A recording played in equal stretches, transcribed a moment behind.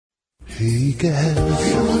Take a hand,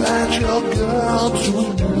 invite your girl to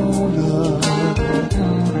dinner.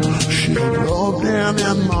 She love them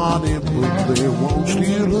and money, but they won't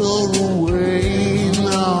steal her away.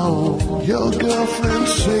 No, your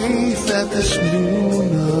girlfriend's safe at this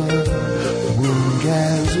nooner. One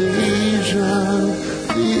guy's Asian,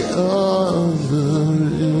 the other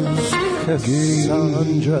is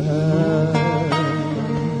Cassandra.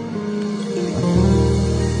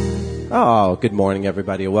 Oh, good morning,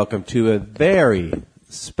 everybody. Welcome to a very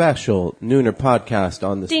special Nooner podcast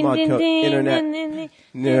on the Smodco Internet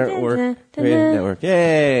Network.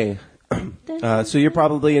 Yay! So you're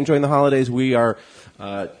probably enjoying the holidays. We are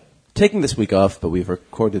taking this week off, but we've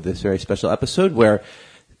recorded this very special episode where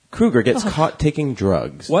Kruger gets caught taking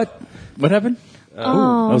drugs. What? What happened? That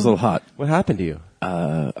was a little hot. What happened to you?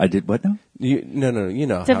 I did what now? No, you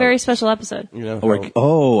know. It's a very special episode. You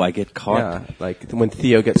know I get caught. Yeah, like when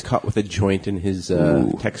Theo gets caught with a joint in his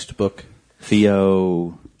textbook.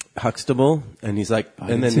 Theo Huxtable, and he's like,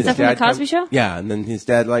 and then his Is that from dad the Cosby Show? Yeah, and then his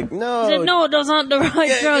dad like, no, He said, no, those aren't the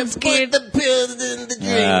right drugs, get kid. the pills and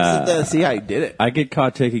the drinks. See, I did it. I get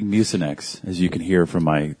caught taking Mucinex, as you can hear from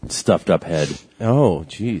my stuffed up head. Oh,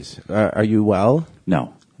 jeez. Are you well?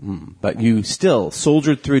 No. But you still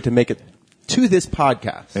soldiered through to make it to this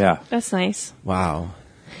podcast. Yeah. That's nice. Wow.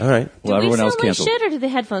 All right. Well, Do we everyone sound else like canceled. shit, or do the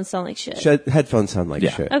headphones sound like shit? Headphones sound like Yeah.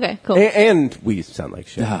 shit. Okay, cool. And we sound like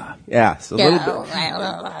shit. Ah. Yeah, so a little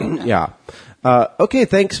bit. Yeah. Okay,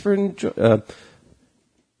 thanks for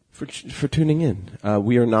tuning in.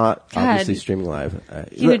 We are not God. obviously streaming live.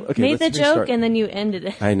 You made the let's joke restart. and then you ended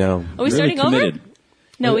it. I know. Are we Really starting over? committed.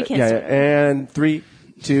 No, we can't Yeah, start. and 3,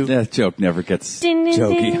 2. That joke never gets Ding, ding,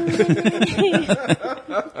 jokey.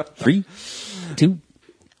 ding. 3, 2.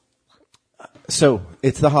 So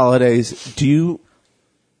it's the holidays. Do you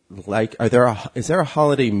like? Is there a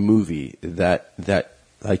holiday movie that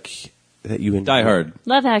you enjoy? Die Hard.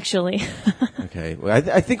 Love Actually. Okay, well,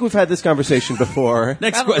 I think we've had this conversation before.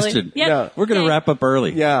 Next Probably. question. Yep. Yeah. We're going to wrap up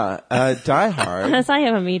early. Yeah, Die Hard. Unless I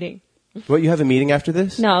have a meeting. What, you have a meeting after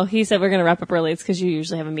this? No, he said we're going to wrap up early. It's because you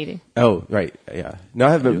usually have a meeting. Oh, right. Yeah. No,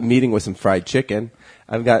 I have a meeting with some fried chicken.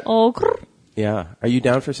 I've got. Oh, grr. Yeah. Are you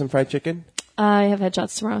down for some fried chicken? I have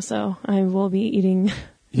headshots tomorrow, so I will be eating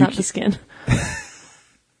not the skin.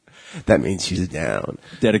 That means she's down.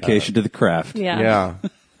 Dedication to the craft. Yeah. Yeah.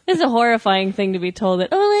 It's a horrifying thing to be told that,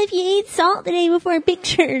 oh, if you eat salt the day before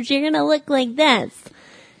pictures, you're going to look like this.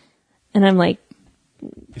 And I'm like,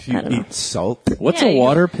 If you I don't know. eat salt. What's Yeah, a you-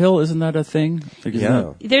 water pill? Isn't that a thing?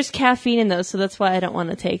 Yeah. there's caffeine in those, so that's why I don't want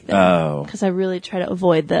to take them. Oh. Because I really try to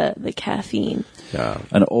avoid the caffeine. Yeah.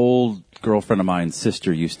 An old girlfriend of mine's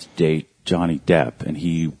sister used to date Johnny Depp, and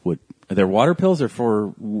he would. Their water pills are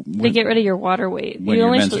for To get rid of your water weight. when You you're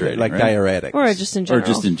only menstruating, Like right? diuretics. Or just in general. Or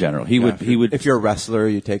just in general. He would. If you're a wrestler,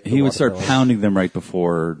 you take. He would start pounding. pounding them right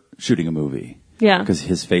before shooting a movie. Yeah. Because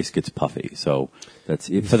his face gets puffy. So that's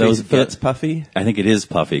it. For those gets puffy. I think it is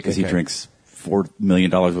puffy because he Okay. drinks $4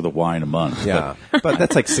 million worth of wine a month. Yeah, but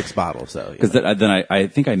that's like 6 bottles, though. Because then I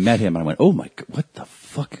think I met him and I went, oh my God, what the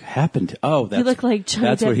fuck happened to? Oh, that's look like Johnny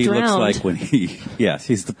That's what Depp he looks drowned. like when he. Yes,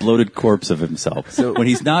 he's the bloated corpse of himself. So when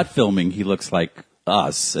he's not filming, he looks like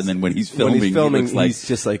us, and then when he's filming, he looks like he's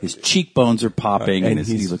just like his cheekbones are popping and and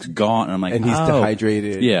he he's- looks gaunt. And I'm like, and he's oh.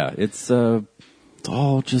 dehydrated. Yeah, it's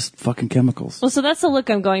all just fucking chemicals. Well, so that's the look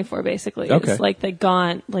I'm going for, basically. Okay. It's like the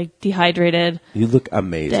gaunt, like dehydrated, You look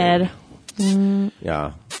amazing. dead.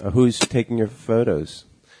 Yeah. Who's taking your photos?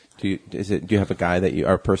 Do you have a guy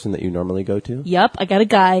or a person that you normally go to? Yup, I got a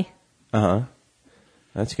guy.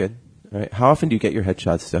 That's good. All right. How often do you get your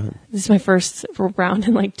headshots done? This is my first round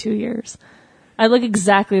in like 2 years. I look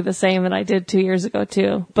exactly the same that I did 2 years ago,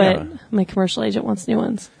 too. But Yeah. my commercial agent wants new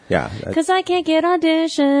ones. Yeah. Because I can't get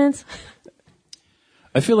auditions.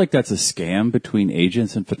 I feel like that's a scam between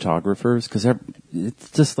agents and photographers because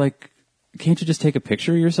it's just like, can't you just take a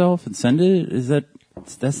picture of yourself and send it?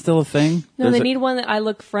 That's still a thing? No, Does they it- need one that I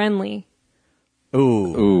look friendly. Ooh.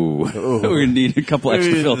 Ooh. We're going to need a couple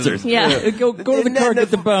extra filters. Yeah. Go to the car,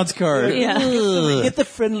 get the bounce card. Yeah. Get the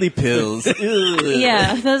friendly pills.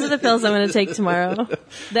 Yeah, those are the pills I'm going to take tomorrow.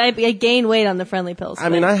 I gain weight on the friendly pills. I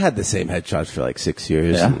mean, I had the same headshots for like 6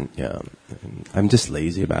 years. Yeah? And I'm just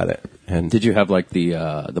lazy about it. And Did you have like the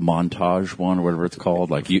montage one or whatever it's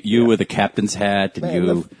called? Like you with a captain's hat and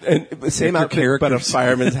you. and same your outfit, but a characters.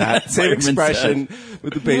 fireman's hat, same Fireman's expression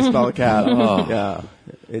with the baseball cap. Oh. Yeah,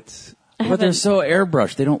 it's But they're so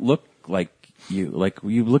airbrushed. They don't look like you. Like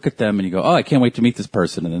you look at them and you go, "Oh, I can't wait to meet this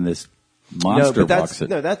person." And then this monster walks in.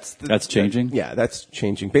 That's changing? Yeah, that's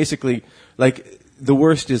changing. Basically, like the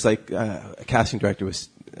worst is like a casting director was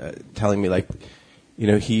telling me, like, you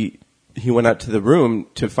know, he he went out to the room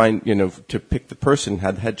to find, to pick the person,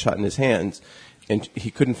 had the headshot in his hands, and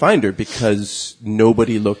he couldn't find her because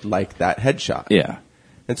nobody looked like that headshot. Yeah.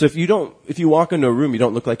 And so if you walk into a room, you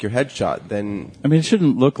don't look like your headshot, then I mean, it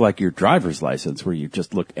shouldn't look like your driver's license where you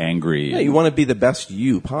just look angry. yeah, you want to be the best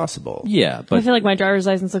you possible. Yeah, I but feel like my driver's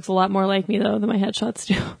license looks a lot more like me though than my headshots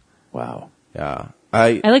do. wow. Yeah.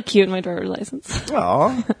 I look cute in my driver's license.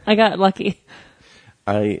 Aw. I got lucky.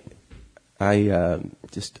 I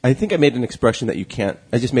think I made an expression that you can't.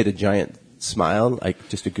 I just made a giant smile, like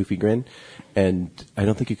just a goofy grin, and I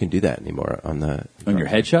don't think you can do that anymore on your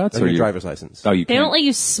headshots on or your your driver's license. Oh, you They can't. don't let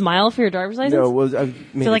you smile for your driver's license? No, well, I made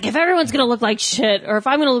They're like, if everyone's going to look like shit, or if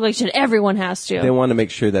I'm going to look like shit, everyone has to. they want to make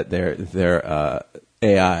sure that their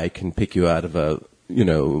AI can pick you out of all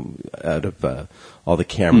the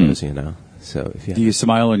cameras, So if you Do you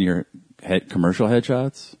smile in your commercial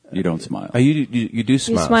headshots? You don't smile. you do You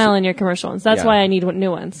smile, smile in your commercial ones. That's Yeah. why I need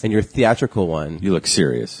new ones. and your theatrical one, You look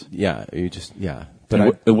serious. yeah, you just yeah. But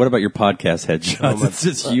But and what about your podcast headshots? It's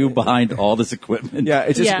just you behind all this equipment. yeah,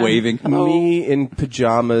 it's just Yeah. waving. me in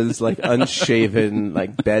pajamas, like unshaven,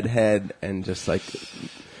 like bedhead, and just like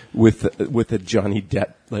with a Johnny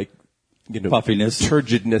Depp, like Puffiness.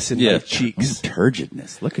 turgidness in my cheeks. Ooh,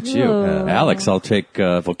 turgidness. Look at you. Ooh. Alex, I'll take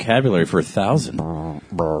vocabulary for 1,000.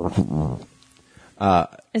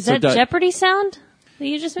 Is So that Doug- Jeopardy sound that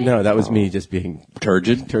you just made? No, that was me just being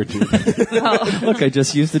Turgid? turgid. Look, I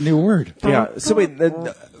just used a new word. Yeah. So wait,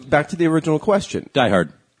 back to the original question. Die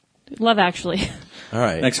Hard. Love Actually. All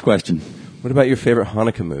right. Next question. What about your favorite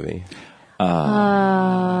Hanukkah movie?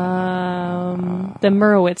 The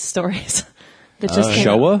Merowitz stories. That just came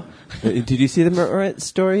out. Showa? Did you see the Moritz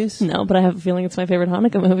stories? No, but I have a feeling it's my favorite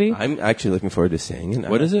Hanukkah movie. I'm actually looking forward to seeing it.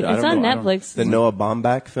 What is it? I It's don't on know. I don't- Netflix. The Noah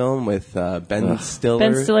Baumbach film with Ben Stiller,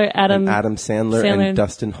 Ben Stiller, and Adam Sandler, Sandler. and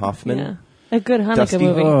Dustin Hoffman. Yeah. A good Hanukkah Dusty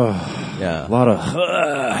movie. Yeah. A lot of.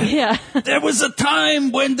 Yeah. There was a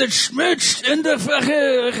time when the Schmitz and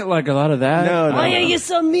the like a lot of that. No. Why are you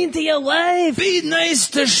so mean to your wife? Be nice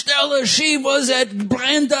to Stella. She was at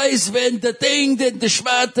Brandeis when the thing did the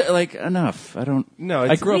schmat. Like enough. I don't. No, I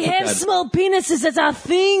it's- grew up We with have that. small penises. It's our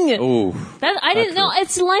thing. Oh, I didn't know.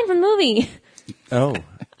 It's a line from the movie. Oh.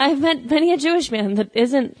 I've met many a Jewish man that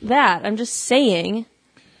isn't that. I'm just saying.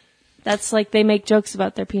 That's like they make jokes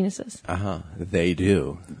about their penises. They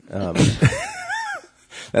do.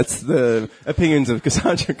 That's the opinions of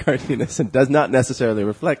Cassandra Cardenas and does not necessarily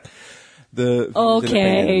reflect the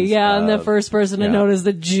Okay, opinions yeah, I'm the of- first person to yeah. notice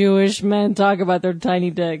that Jewish men talk about their tiny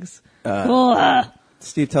dicks. Ugh.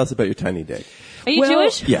 Steve, tell us about your tiny dick. Are you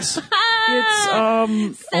Jewish? yes. Sorry.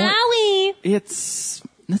 It's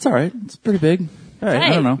all right. It's pretty big. All right. I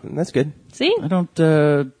don't know. That's good. See? I don't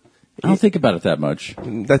think about it that much.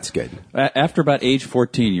 That's good. After about age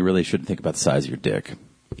 14, you really shouldn't think about the size of your dick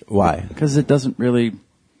Why? because it doesn't really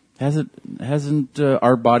hasn't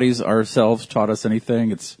our bodies ourselves taught us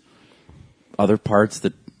anything. It's other parts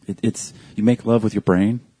that it's you make love with your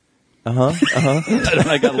brain.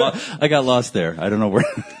 I got lost there. I don't know where.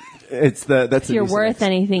 It's that's If you're worth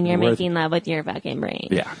anything, you're Worth- making love with your fucking brain.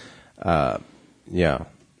 Yeah. Yeah,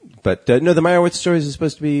 but no, the Meyerowitz stories is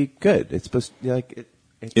supposed to be good. It's supposed to be like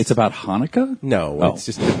It's about Hanukkah? no, Oh. it's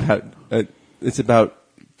just about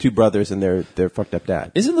two brothers and their fucked up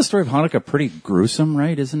dad. Isn't the story of Hanukkah pretty gruesome,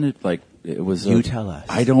 right? Isn't it like it was You tell us.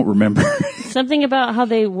 I don't remember. Something about how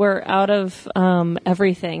they were out of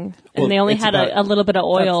everything, and Well, they only it's had about- a little bit of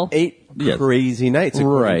oil. 8 Yeah. crazy nights,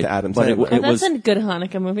 according Right, to Adam but Sandler. Oh, it that's was- a good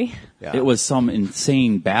Hanukkah movie. Yeah. It was some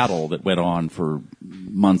insane battle that went on for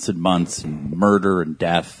months and months, and murder and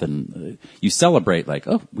death, and you celebrate like,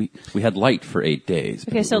 oh, we had light for 8 days.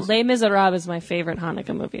 Okay, so Les Miserables is my favorite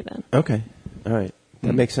Hanukkah movie then. Okay, all right,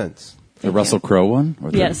 that makes sense. The Russell Crowe one?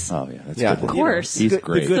 Or the- Yes. Oh, yeah. That's Yeah, good. Of course. He's the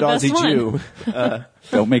great. good The best Aussie one. Jew.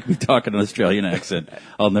 Don't make me talk in an Australian accent.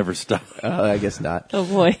 I'll never stop. I guess not. Oh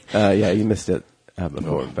boy. Yeah, you missed it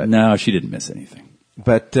before, but No, she didn't miss anything.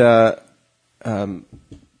 but What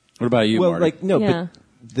about you, well, Marty? like no, Yeah.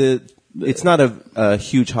 but it's not a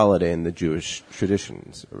huge holiday in the Jewish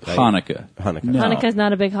traditions. Right? Hanukkah. No. Hanukkah's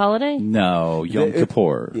not a big holiday? No, Yom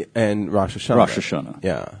Kippur. and Rosh Hashanah. Rosh Hashanah.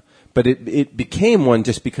 Yeah, but it became one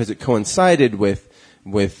just because it coincided with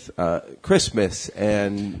Christmas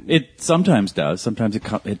and It sometimes does. Sometimes it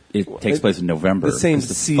takes place in November. the same 'cause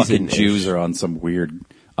the season-ish. fucking Jews are on some weird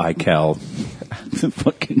iCal.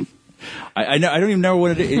 fucking. I don't even know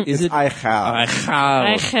when it is. Is it Eichel.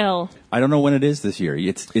 Eichel. Eichel. I don't know when it is this year.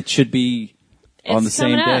 It should be on the It's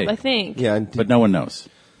same coming day. up, I think. Yeah, But no one knows.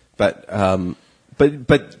 but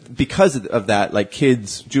because of that, like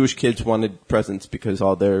Jewish kids wanted presents because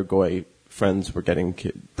all their goy friends were getting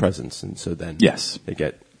presents, and so then Yes. they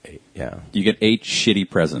get Yeah. You get 8 shitty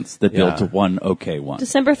presents that build Yeah. to one okay one.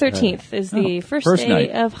 December 13th is the first first day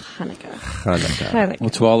night. of Hanukkah. Hanukkah. Well,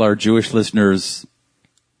 to all our Jewish listeners,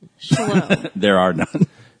 Shalom. there are none.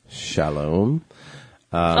 Shalom.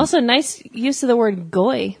 Also, nice use of the word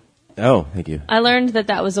goy. Oh, thank you. I learned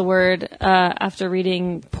that was a word after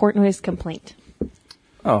reading Portnoy's Complaint.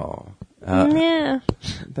 Oh, Yeah.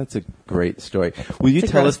 that's a great story. Will you It's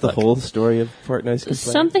a tell gross us the book. whole story of Portnoy's Complaint?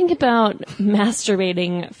 Something about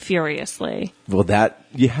masturbating furiously. Well, that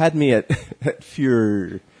you had me at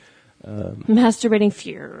fure. Masturbating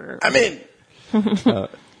furor. I'm in.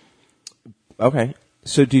 Okay.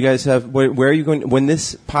 So, do you guys have where are you going when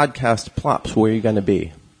this podcast plops? Where are you going to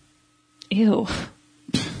be? Ew.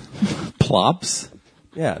 Plops?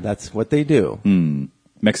 Yeah, that's what they do.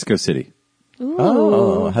 Mexico City. Ooh.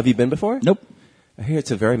 Oh, have you been before? Nope. I hear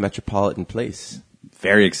it's a very metropolitan place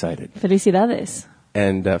Very excited. Felicidades.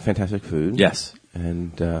 and fantastic food. Yes.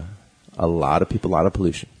 and a lot of people, a lot of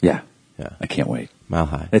pollution. Yeah. Yeah, I can't wait. mile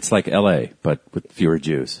high. It's like L.A., but with fewer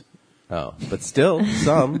Jews. Oh, but still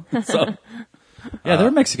some. So, yeah, there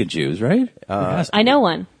are Mexican Jews, right? There has to I be. know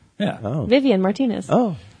one. Yeah. Oh, Vivian Martinez.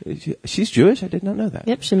 oh, she's Jewish. I did not know that.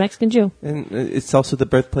 Yep, she's a Mexican Jew. And it's also the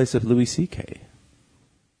birthplace of Louis C.K.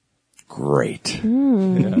 Great.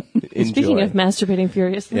 Speaking Enjoy. of masturbating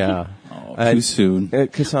furiously. Yeah. Oh, too soon.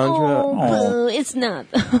 Cassandra, Oh, it's not.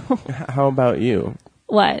 how about you?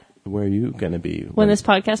 What? Where are you going to be? When this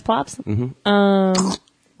podcast plops?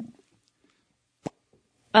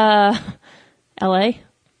 LA?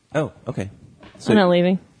 Oh, okay. So I'm not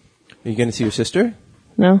leaving. are you going to see your sister?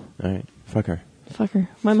 No. All right. Fuck her. Fuck her.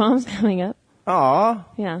 My mom's coming up. Aw.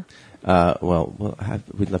 Yeah. Well,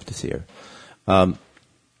 we'd love to see her.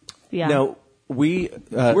 Yeah. Now, Where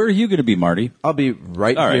are you going to be, Marty? I'll be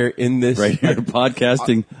right All right. here in this. Right here,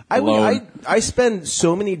 podcasting alone. I spend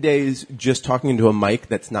so many days just talking into a mic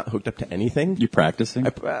that's not hooked up to anything. You practicing?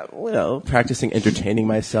 Practicing entertaining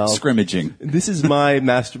myself. Scrimmaging. This is my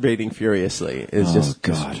masturbating furiously. Is just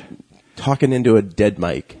God. talking into a dead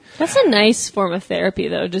mic That's a nice form of therapy,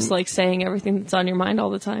 though, just like saying everything that's on your mind all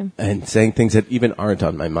the time. and saying things that even aren't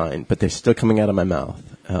on my mind, but they're still coming out of my mouth.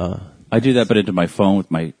 I do that, but into my phone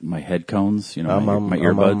with my headphones, my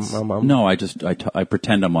earbuds. No, I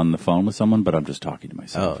pretend I'm on the phone with someone, but I'm just talking to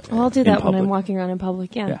myself. Well, I'll do In that when public. I'm walking around in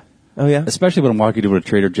public, yeah. Yeah. Oh yeah. Especially when I'm walking to a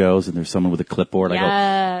Trader Joe's and there's someone with a clipboard. I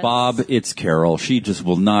Yes. go, Bob, it's Carol. She just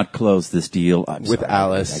will not close this deal. I'm With sorry,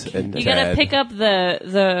 Alice I can't and do You that. gotta Ted. pick up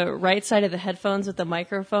the right side of the headphones with the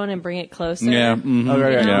microphone and bring it closer. Yeah. mhm, Oh,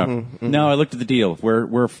 right, right. yeah. Mhm, No, I looked at the deal.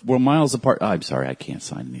 We're miles apart. I'm sorry, I can't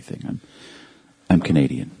sign anything. I'm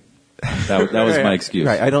Canadian. That was my excuse.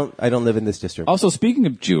 Right. I don't live in this district. Also, speaking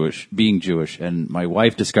of being Jewish, and my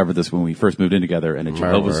wife discovered this when we first moved in together, and a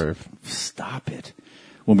Jehovah's... wife. Stop it.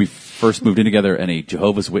 When we first moved in together and a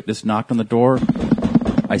Jehovah's Witness knocked on the door,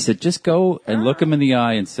 I said, just go and look him in the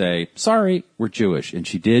eye and say, sorry, we're Jewish. And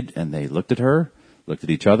she did, and they looked at her, looked at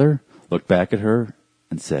each other, looked back at her,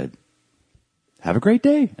 and said, have a great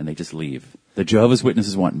day. And they just leave. The Jehovah's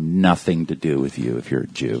Witnesses want nothing to do with you if you're a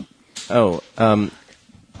Jew. Oh,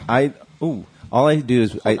 all I do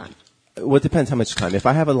is well, it depends how much time. If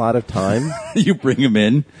I have a lot of time, You bring him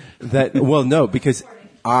in. no, because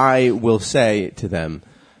I will say to them,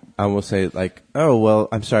 I will say like, oh, well,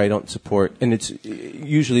 I'm sorry, I don't support, and it's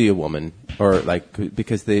usually a woman or like,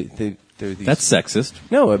 because they're these. That's sexist.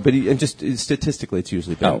 No, but and just statistically, it's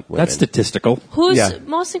usually been Oh, women. that's statistical. Who's Yeah.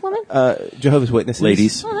 mostly women? Jehovah's Witnesses.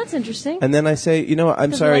 Ladies. Oh, that's interesting. And then I say, you know what,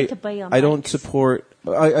 I'm Because we sorry, like to play on I don't mics. support.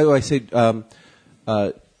 I say,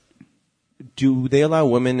 do they allow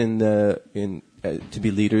women to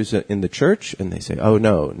be leaders in the church? And they say, oh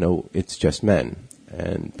no, it's just men,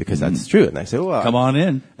 and because that's true. And I say, well, Come on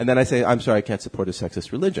in. And then I say, I'm sorry, I can't support a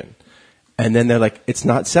sexist religion. And then they're like, it's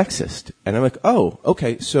not sexist. And I'm like, oh,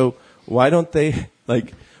 okay, so why don't they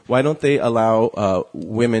allow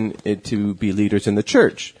women to be leaders in the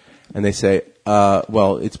church? And they say,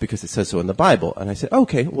 well, it's because it says so in the Bible. And I said,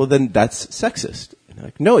 okay, well then that's sexist. And they're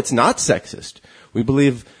like, no, it's not sexist. We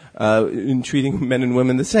believe in treating men and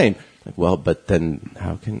women the same. Like, well, but then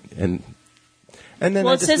how can and then Well,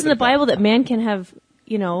 I it just says in did the Bible that man can have,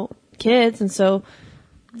 kids, and so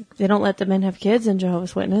they don't let the men have kids in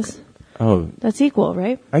Jehovah's Witness. Oh, That's equal,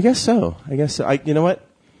 right? I guess so. You know what?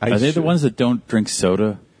 Are they the ones that don't drink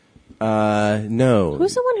soda? No.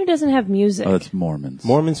 Who's the one who doesn't have music? Oh, it's Mormons.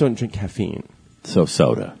 Mormons don't drink caffeine. So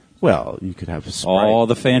soda. Well, you could have Sprite. All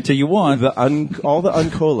the Fanta you want. all the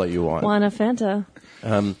Uncola you want. Juana Fanta.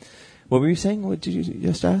 What were you saying? What did you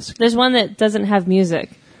just ask? There's one that doesn't have music.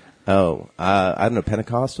 Oh, I don't know,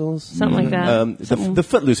 Pentecostals? Something like that. The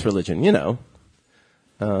Footloose religion,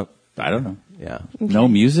 I don't know. Yeah. No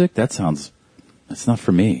music? That's not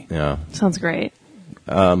for me. Yeah. Sounds great.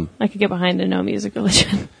 I could get behind a no music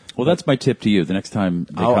religion. Well, that's my tip to you. The next time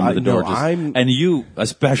they come to the door, and you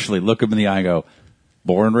especially look them in the eye and go,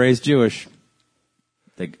 born and raised Jewish.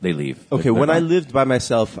 They leave. Okay, when I lived by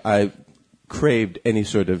myself, I craved any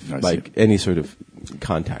sort of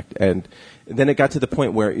contact, and then it got to the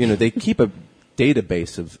point where they keep a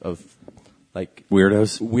database of like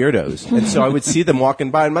weirdos, and so I would see them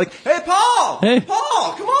walking by, and I'm like, "Hey, Paul,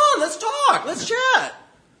 come on, let's talk, let's chat."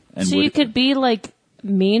 And so you could be like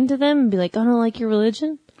mean to them and be like, "I don't like your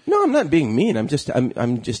religion." No, I'm not being mean. I'm just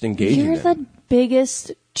engaging. You're the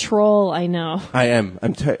biggest troll I know. I am.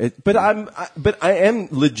 But I am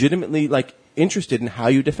legitimately like interested in how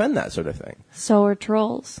you defend that sort of thing. So are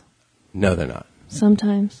trolls. No, they're not.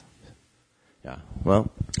 Sometimes. Yeah. Well,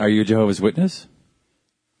 are you a Jehovah's Witness?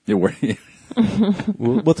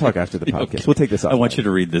 We'll talk after the podcast. Okay. We'll take this off. I want you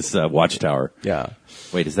to read this Watchtower. Yeah.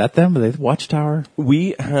 Wait, is that them? Are they the Watchtower?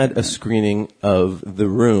 We had a screening of The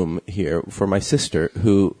Room here for my sister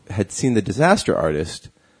who had seen The Disaster Artist,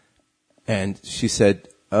 and she said,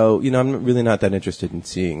 "Oh, I'm really not that interested in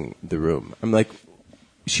seeing The Room." I'm like,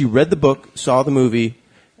 she read the book, saw the movie,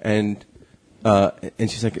 and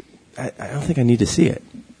she's like, I don't think I need to see it.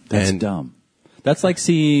 That's dumb. That's like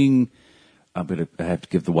seeing. I have to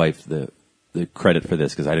give the wife the credit for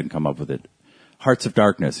this because I didn't come up with it. Hearts of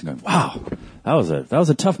Darkness, and going, wow, that was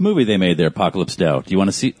a tough movie they made there. Apocalypse Now. Do you want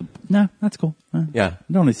to see? No, that's cool. Yeah,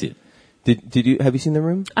 don't want to see it. Have you seen The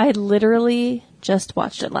Room? I literally just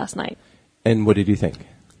watched it last night. And what did you think?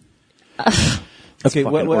 Okay,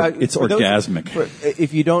 it's orgasmic.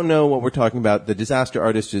 If you don't know what we're talking about, The Disaster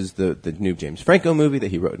Artist is the new James Franco movie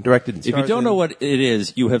that he wrote and directed. And if you don't know what it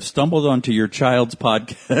is, you have stumbled onto your child's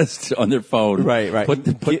podcast on their phone. Right. Put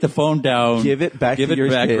the phone down. Give it back,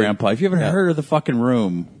 Grandpa. If you haven't heard of The Fucking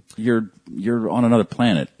Room, you're on another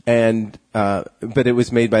planet. And but it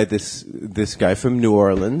was made by this guy from New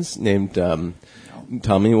Orleans named Tommy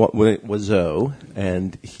Wiseau,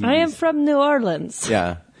 and I am from New Orleans.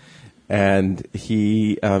 Yeah. And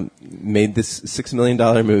he made this $6 million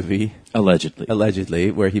movie.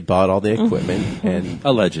 Allegedly, where he bought all the equipment. And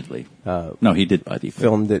allegedly. No, he did buy the equipment.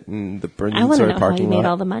 Filmed it in the Burns I want to know how parking he lot. made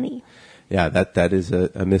all the money. Yeah, that is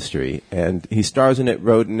a mystery. And he stars in it,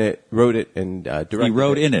 wrote it, and directed it. He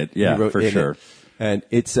wrote in it, yeah, for sure. And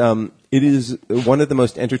it is one of the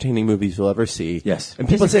most entertaining movies you'll ever see. Yes. And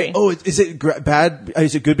people say, "Oh, is it bad?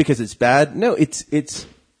 Is it good because it's bad?" No, it's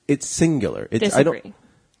singular. Disagree.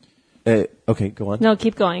 Okay, go on. No,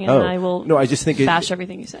 keep going, and I will. No, I just think bash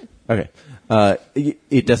everything you said. Okay,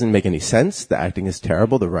 it doesn't make any sense. The acting is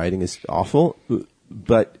terrible. The writing is awful,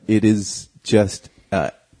 but it is just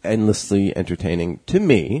endlessly entertaining to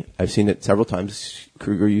me. I've seen it several times.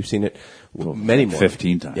 Kruger, you've seen it many more.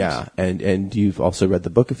 15 times. Yeah, and you've also read the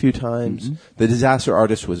book a few times. Mm-hmm. The Disaster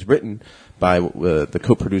Artist was written by the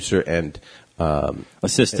co-producer and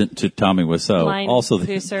assistant to Tommy Wiseau, also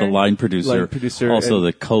the line producer, also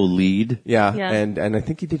the co-lead. Yeah. And I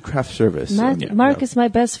think he did craft service. Mark is my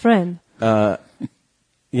best friend.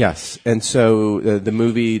 Yes, and so the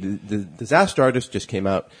movie, the Disaster Artist, just came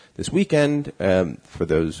out this weekend. For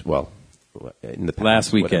those, in the past,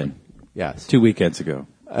 last weekend, yes, 2 weekends ago.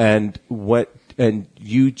 And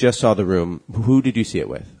you just saw The Room. Who did you see it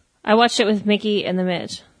with? I watched it with Mickey and the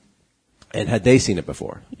Midge. And had they seen it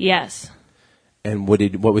before? Yes. And what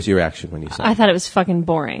was your reaction when you saw it? I thought it was fucking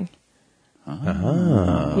boring.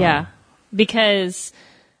 Yeah, because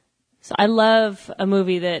I love a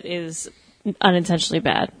movie that is unintentionally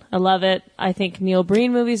bad. I love it. I think Neil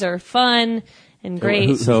Breen movies are fun and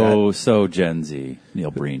great. So Gen Z, Neil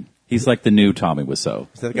Breen. He's like the new Tommy Wiseau.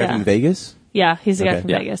 Is that the guy from Vegas? Yeah, he's the guy from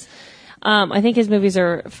Vegas. I think his movies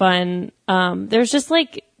are fun. There's just I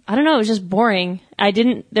don't know, it was just boring.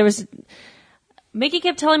 Mickey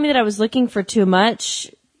kept telling me that I was looking for too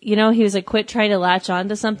much. He was like, quit trying to latch on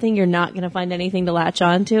to something. You're not going to find anything to latch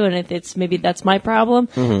on to. And maybe that's my problem.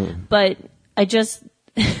 Mm-hmm. But I just,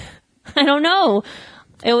 I don't know.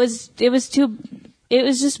 It was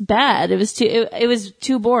just bad. It was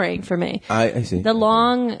too boring for me. I see. The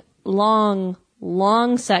long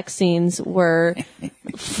sex scenes were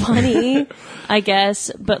funny, I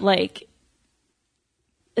guess, but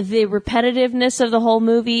the repetitiveness of the whole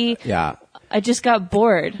movie. Yeah. I just got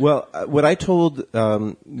bored. Well, what I told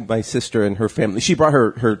my sister and her family, she brought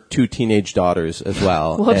her two teenage daughters as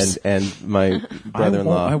well, and my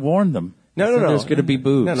brother-in-law. I warned them. No. There's going to be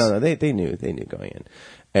boobs. No. They knew going in,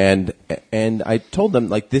 and I told them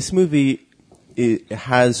this movie it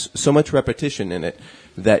has so much repetition in it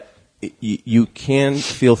that you can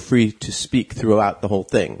feel free to speak throughout the whole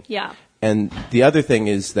thing. Yeah. And the other thing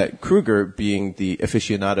is that Kruger, being the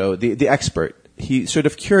aficionado, the expert, he sort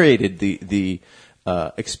of curated the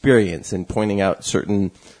experience and pointing out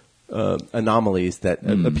certain anomalies that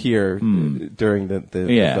appear during the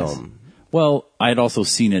film. Well, I'd also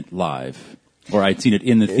seen it live, or I'd seen it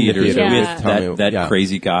in the theaters with that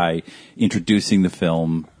crazy guy introducing the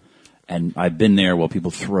film, and I've been there while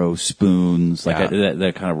people throw spoons, like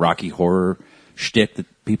that kind of Rocky Horror shtick that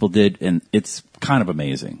people did, and it's kind of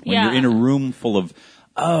amazing. When you're in a room full of,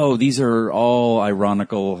 these are all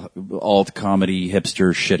ironical, alt-comedy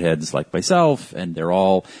hipster shitheads like myself, and they're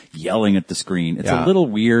all yelling at the screen. It's a little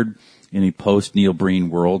weird in a post-Neil Breen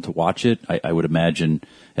world to watch it. I would imagine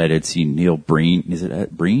that I'd seen Neil Breen. Is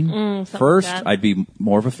it Breen? First, like that. I'd be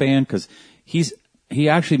more of a fan because he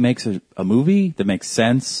actually makes a movie that makes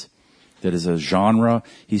sense, that is a genre.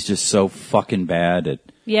 He's just so fucking bad at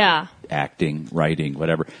acting, writing,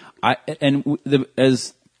 whatever.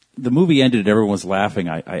 As the movie ended, everyone was laughing.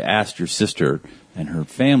 I asked your sister and her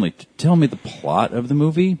family to tell me the plot of the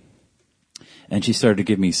movie. And she started to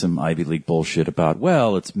give me some Ivy League bullshit about,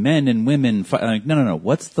 well, it's men and women. I'm like, no.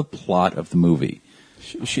 What's the plot of the movie?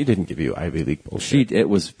 She didn't give you Ivy League bullshit. It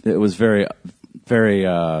was very, very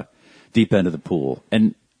deep end of the pool.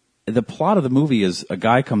 And the plot of the movie is a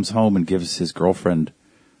guy comes home and gives his girlfriend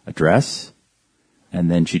a dress, and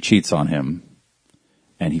then she cheats on him.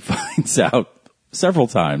 And he finds out several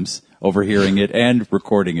times, overhearing it and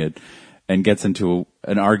recording it, and gets into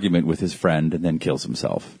an argument with his friend and then kills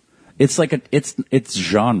himself. It's like it's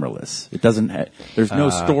genreless. It doesn't. There's no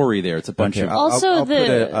story there. It's a bunch of. Also,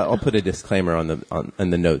 I'll put a disclaimer on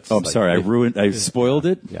the notes. Oh, I'm sorry. I spoiled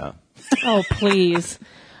it. Yeah. Oh, please.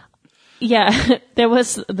 Yeah, there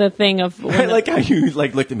was the thing of... I like how you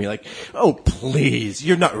looked at me like, oh, please,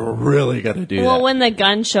 you're not really going to do that. Well, when the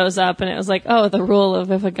gun shows up, and it was like, oh, the rule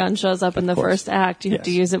of if a gun shows up in the first act, you have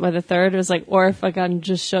to use it by the third. It was like, or if a gun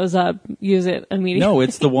just shows up, use it immediately. No,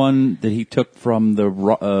 it's the one that he took from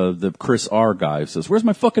the Chris R. guy who says, where's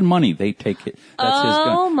my fucking money? They take it. That's his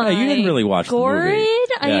gun. Oh, my. Yeah, you didn't really watch the movie.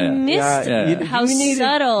 I missed how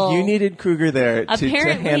subtle. You needed Kruger there to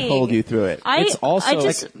handhold you through it. It's also...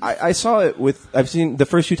 I saw it I've seen the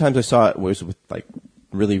first few times I saw it was with like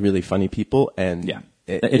really, really funny people, and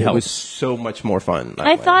it was so much more fun.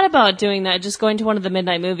 I thought about doing that, just going to one of the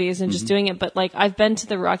midnight movies and just doing it, but like I've been to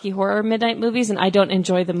the Rocky Horror midnight movies and I don't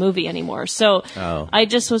enjoy the movie anymore. So I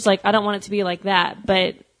just was like, I don't want it to be like that.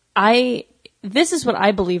 But this is what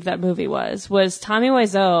I believe that movie was Tommy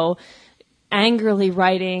Wiseau angrily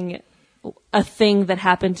writing a thing that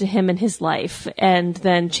happened to him in his life and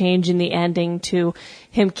then changing the ending to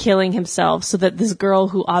him killing himself so that this girl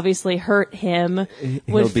who obviously hurt him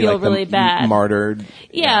would feel like really bad. Martyred.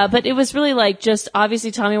 Yeah, but it was really like just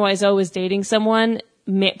obviously Tommy Wiseau was dating someone,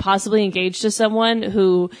 possibly engaged to someone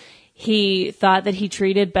who he thought that he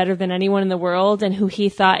treated better than anyone in the world and who he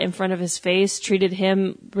thought in front of his face treated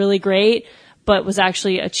him really great, but was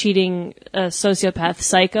actually a cheating sociopath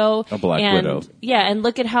psycho. A Black Widow. Yeah, and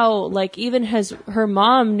look at how, like, even her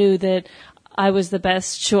mom knew that I was the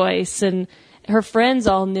best choice, and her friends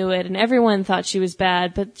all knew it, and everyone thought she was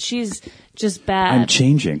bad, but she's just bad. I'm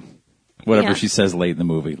changing. Whatever she says late in the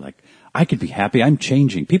movie. Like, I could be happy. I'm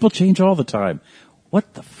changing. People change all the time.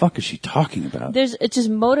 What the fuck is she talking about? It's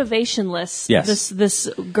just motivationless, yes. This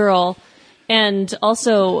girl. And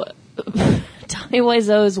also, Tommy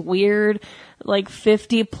Wiseau's weird... like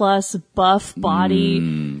 50+ buff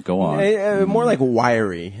body. Go on. More like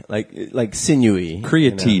wiry, like sinewy.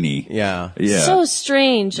 Creatine-y. You know? Yeah. So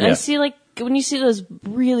strange. Yeah. I see when you see those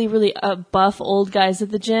really, really buff old guys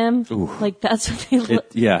at the gym, like that's what they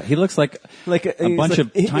look. He looks like a bunch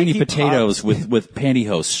of tiny potatoes with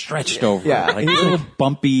pantyhose stretched over. Yeah. Like a little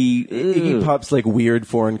bumpy. Iggy Pop's like weird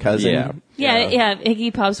foreign cousin. Yeah.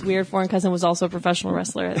 Iggy Pop's weird foreign cousin was also a professional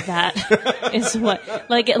wrestler. That is what,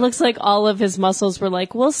 like, it looks like all of his muscles were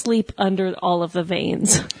like, we'll sleep under all of the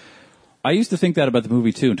veins. I used to think that about the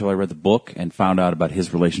movie too until I read the book and found out about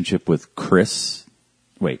his relationship with Chris.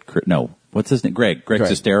 What's his name? Greg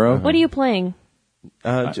Sestero. What are you playing?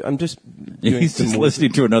 I'm just. He's just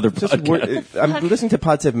listening to another podcast. I'm listening to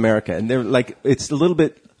Pod Save America, and they're like, it's a little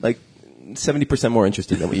bit like 70% more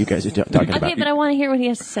interesting than what you guys are talking about. Okay, but I want to hear what he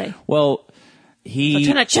has to say. Well, So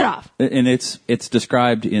turn that shit off. And it's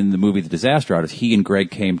described in the movie The Disaster Artist. He and Greg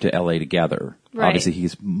came to L.A. together. Right. Obviously,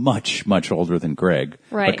 he's much, much older than Greg.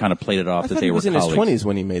 Right. But kind of played it off that they were in colleagues. his 20s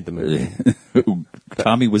when he made the movie.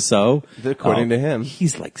 Tommy Wiseau? According to him.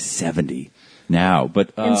 He's like 70 now.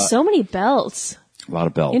 But And so many belts. A lot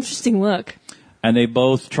of belts. Interesting look. And they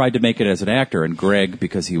both tried to make it as an actor. And Greg,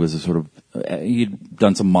 because he was a sort of he'd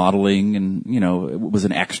done some modeling and, was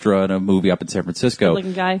an extra in a movie up in San Francisco.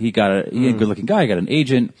 Good-looking guy. He got a good-looking guy. He got an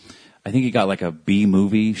agent. I think he got like a B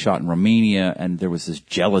movie shot in Romania, and there was this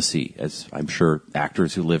jealousy, as I'm sure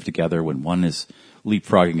actors who live together when one is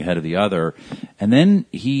leapfrogging ahead of the other. And then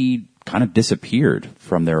he kind of disappeared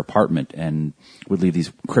from their apartment and would leave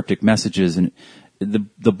these cryptic messages. And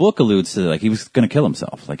the book alludes to like he was going to kill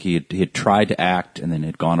himself. Like he had tried to act and then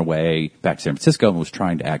had gone away back to San Francisco and was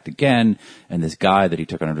trying to act again. And this guy that he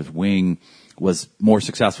took under his wing was more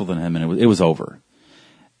successful than him, and it was over.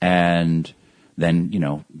 And then,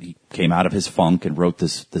 he came out of his funk and wrote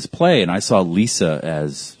this play, and I saw Lisa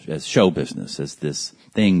as show business, as this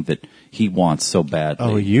thing that he wants so badly.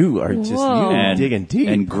 Oh, you are just digging deep.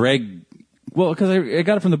 And Greg, well, because I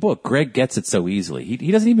got it from the book, Greg gets it so easily.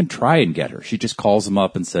 He doesn't even try and get her. She just calls him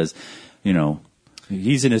up and says,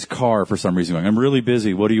 he's in his car for some reason going, I'm really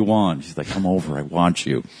busy. What do you want? She's like, come over. I want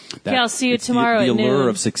you. I'll see you tomorrow the at noon. The allure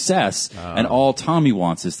of success, and all Tommy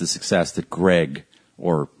wants is the success that Greg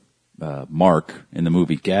or Mark in the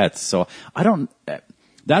movie gets. So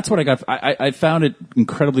that's what I got. I found it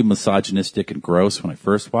incredibly misogynistic and gross when I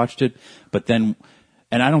first watched it, but then,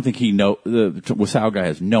 and I don't think the Wiseau guy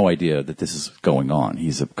has no idea that this is going on.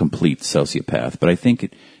 He's a complete sociopath, but I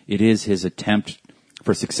think it is his attempt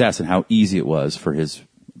for success and how easy it was for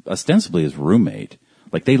ostensibly his roommate.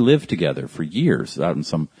 Like they lived together for years out in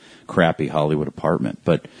some crappy Hollywood apartment,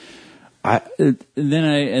 but and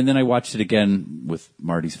then I watched it again with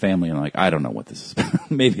Marty's family, and I'm like, I don't know what this is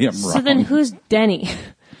about. Maybe I'm wrong. So then who's Denny?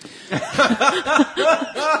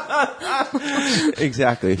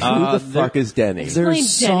 Exactly. Who the fuck is Denny?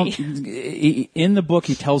 There's in the book,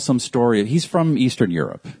 he tells some story. He's from Eastern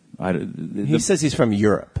Europe. He says he's from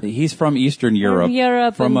Europe. He's from Eastern Europe.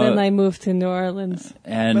 And then I moved to New Orleans.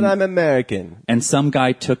 But I'm American. And some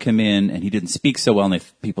guy took him in, and he didn't speak so well, and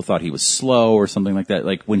people thought he was slow or something like that.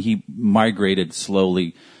 Like when he migrated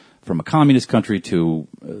slowly from a communist country to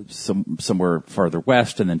somewhere farther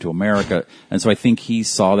west, and then to America. And so I think he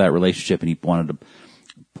saw that relationship, and he wanted to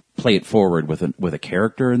play it forward with a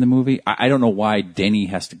character in the movie. I don't know why Denny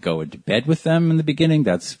has to go into bed with them in the beginning.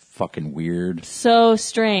 That's fucking weird. So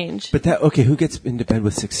strange. But who gets into bed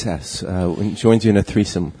with success? When joins you in a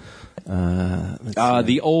threesome?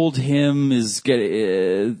 The old him is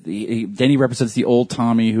Denny represents the old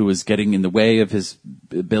Tommy who is getting in the way of his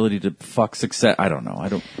ability to fuck success. I don't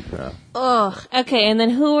know. Ugh. Okay, and then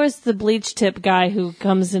who was the bleach tip guy who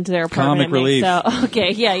comes into their apartment? Comic relief.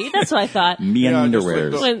 Okay, yeah, that's what I thought. Me and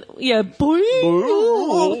underwears.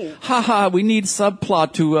 Haha, we need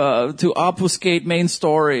subplot to obfuscate main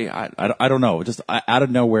story. I don't know. Just out of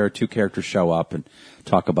nowhere, two characters show up and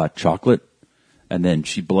talk about chocolate. And then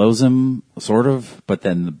she blows him, sort of, but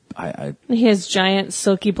then he has giant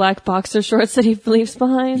silky black boxer shorts that he leaves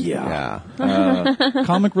behind. Yeah.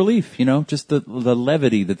 Comic relief, just the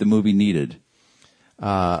levity that the movie needed.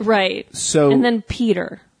 Right. So, and then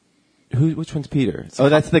Peter. Which one's Peter? Oh,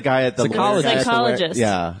 that's the guy at the psychologist.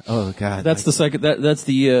 Yeah. Oh God. That's the second. That's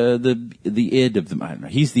the id of the. I don't know.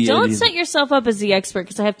 He's the. Don't set yourself up as the expert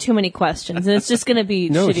because I have too many questions and it's just going to be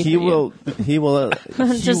shitty he for will. You. He will.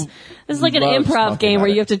 This is like an improv game where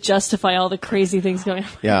you have to justify all the crazy things going on.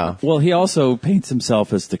 Yeah. Well, he also paints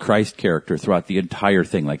himself as the Christ character throughout the entire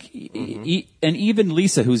thing. Like, and even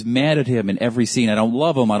Lisa, who's mad at him in every scene. I don't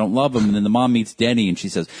love him. And then the mom meets Denny, and she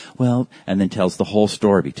says, "Well," and then tells the whole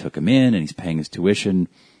story. He took him in, and he's paying his tuition.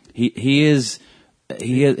 He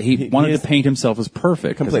wanted to paint himself as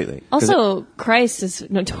perfect. Completely. Also, Christ is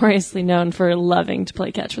notoriously known for loving to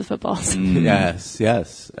play catch with footballs. Yes.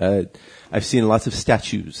 I've seen lots of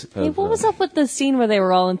statues. Hey, what was up with the scene where they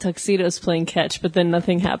were all in tuxedos playing catch, but then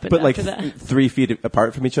nothing happened after that? 3 feet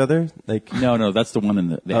apart from each other? Like No, that's the one in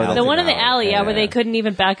the alley. The one in the alley, where they couldn't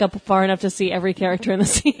even back up far enough to see every character in the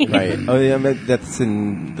scene. Right. Oh, yeah, that's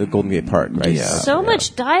in the Golden Gate Park, right? Yeah. So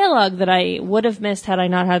much dialogue that I would have missed had I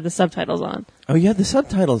not had the subtitles on. Oh, you had the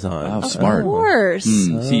subtitles on. Oh, smart. Of course.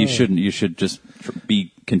 See, you shouldn't. You should just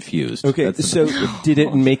be confused. Okay, so did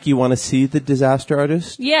it make you want to see The Disaster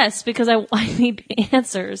Artist? Yes, because I need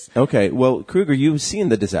answers. Okay, well, Kruger, you've seen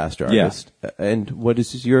The Disaster Artist. Yeah. And what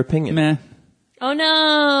is your opinion? Meh. Oh,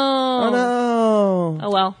 no. Oh,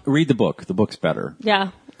 well. Read the book. The book's better.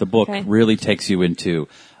 Yeah. The book really takes you into,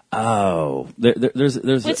 there's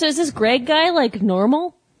Wait, so is this Greg guy, like,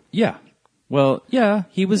 normal? Yeah. Well, yeah,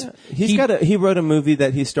 he was. He wrote a movie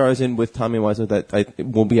that he stars in with Tommy Wiseau that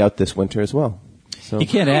will be out this winter as well. So he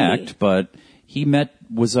can't act, but he met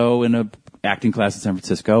Wiseau in a acting class in San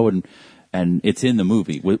Francisco, and it's in the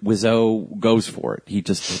movie. Wiseau goes for it. He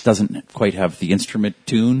just doesn't quite have the instrument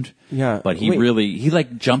tuned. Yeah, but he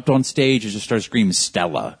jumped on stage and just started screaming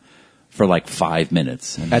Stella. for like 5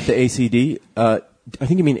 minutes. And At the ACD? I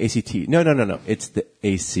think you mean ACT. No. It's the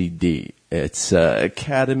ACD. It's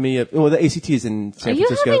Academy of... Well, the ACT is in San Are you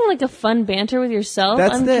Francisco. having like a fun banter with yourself?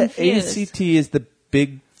 That's I'm the confused. ACT is the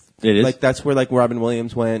big... It is? Like, that's where, like, Robin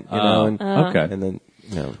Williams went, you know. And, okay. And then,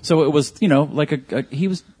 you know. So it was, like he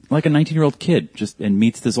was like a 19-year-old kid and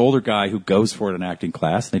meets this older guy who goes for it in acting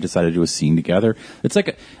class, and they decided to do a scene together.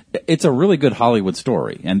 It's a really good Hollywood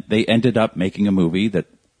story, and they ended up making a movie that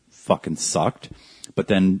fucking sucked, but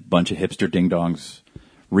then a bunch of hipster ding-dongs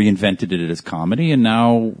reinvented it as comedy, and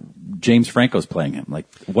now James Franco's playing him. Like,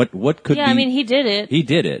 what could be... Yeah, I mean, he did it. He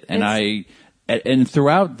did it, and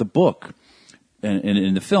throughout the book and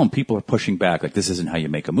in the film, people are pushing back, like, this isn't how you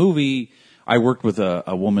make a movie. I worked with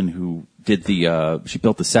a woman who did she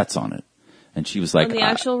built the sets on it. And she was like... On the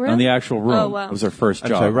actual room? On the actual room. Oh, wow. It was her first I'm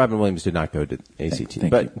job. sorry, Robin Williams did not go to ACT.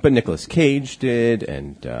 Thank you. But Nicolas Cage did,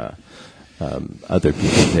 and other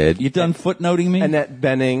people did. You done footnoting me? Annette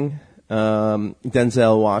Bening,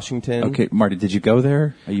 Denzel Washington. Okay, Marty, did you go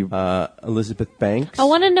there? Are you... Elizabeth Banks. I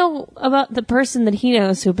want to know about the person that he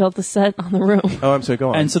knows who built the set on the room. Oh, I'm sorry, go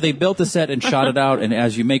on. And so they built the set and shot it out. And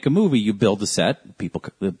as you make a movie, you build a set.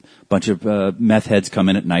 A bunch of meth heads come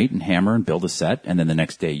in at night and hammer and build a set. And then the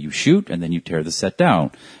next day you shoot, and then you tear the set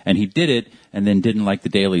down. And he did it, and then didn't like the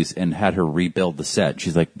dailies and had her rebuild the set.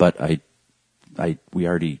 She's like, but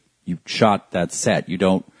you shot that set. You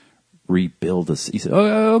don't rebuild a set. He said,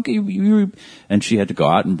 oh, okay. And she had to go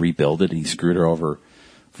out and rebuild it, and he screwed her over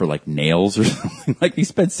for like nails or something. Like, he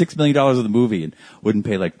spent $6 million on the movie and wouldn't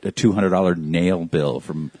pay like a $200 nail bill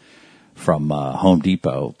from Home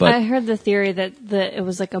Depot. But I heard the theory that it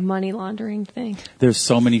was like a money laundering thing. there's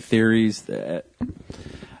so many theories.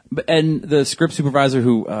 And the script supervisor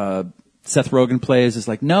who Seth Rogen plays is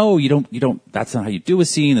like, no, you don't. That's not how you do a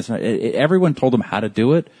scene. That's not. Everyone told him how to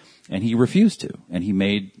do it, and he refused to. And he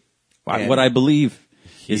made what I believe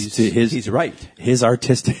is to he's right. His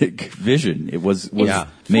artistic vision. It was made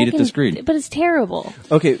it to screen. But it's terrible.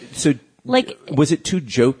 Okay, so Like, was it too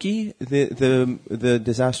jokey? The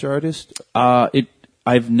Disaster Artist.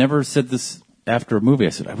 I've never said this after a movie. I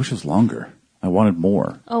said I wish it was longer. I wanted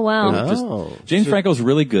more. oh wow. It was just- James Franco's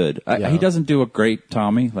really good. Yeah. He doesn't do a great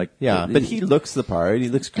Tommy. Like, Yeah, but he looks the part. He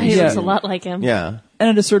looks He greasy. looks a lot like him. Yeah. And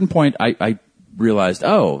at a certain point, I realized,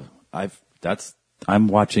 I'm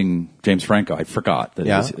watching James Franco. I forgot that.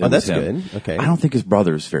 Yeah? It Oh, was that's him. good. Okay. I don't think his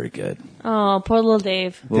brother's very good. Oh, poor little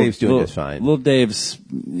Dave. Dave's doing just fine. Little Dave's,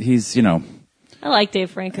 he's I like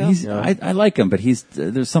Dave Franco. I like him, but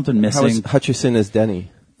there's something How missing. is Hutcherson as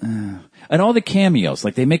Denny? And all the cameos,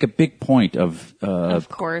 like they make a big point of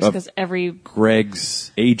course, because every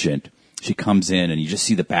Greg's agent. She comes in and you just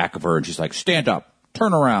see the back of her, and she's like, "Stand up,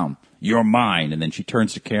 turn around, you're mine." And then she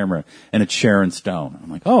turns to camera, and it's Sharon Stone. I'm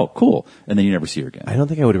like, "Oh, cool!" And then you never see her again. I don't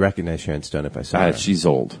think I would have recognized Sharon Stone if I saw her. She's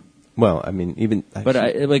old. Well, I mean, even... But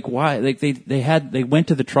why? Like they went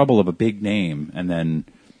to the trouble of a big name, and then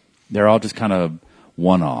they're all just kind of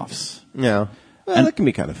one-offs. Yeah. Well, that can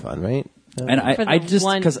be kind of fun, right? And I just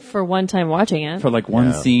because for one time watching it. for like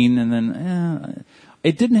one Yeah. scene, and then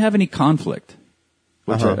it didn't have any conflict,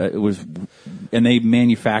 which it was, and they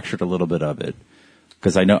manufactured a little bit of it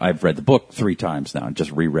because I know I've read the book 3 times now and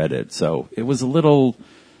just reread it, so it was a little,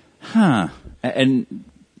 and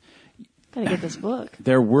Gotta get this book.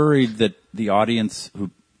 they're worried that the audience who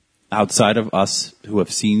outside of us who have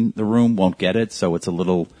seen The Room won't get it, so it's a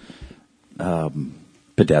little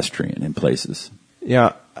pedestrian in places.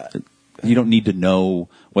 Yeah. You don't need to know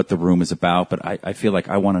what The Room is about, but I feel like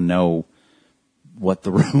I want to know what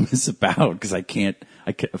The Room is about because I can't,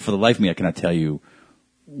 for the life of me, I cannot tell you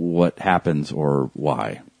what happens or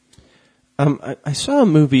why. I saw a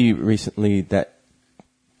movie recently that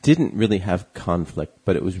didn't really have conflict,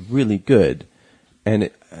 but it was really good.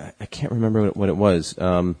 And I can't remember what it was.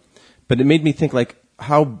 But it made me think, like,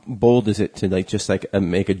 how bold is it to, like, just, like,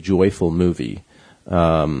 make a joyful movie?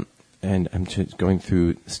 And I'm just going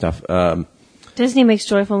through stuff. Disney makes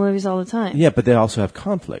joyful movies all the time. Yeah, but they also have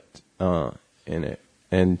conflict in it.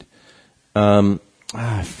 And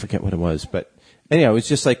I forget what it was. But anyhow,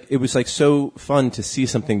 it was so fun to see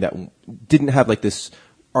something that didn't have, like, this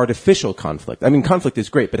artificial conflict. I mean, conflict is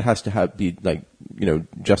great, but it has to be, like,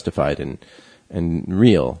 justified and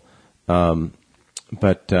real.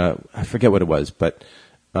 But I forget what it was. But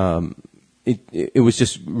it was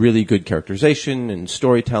just really good characterization and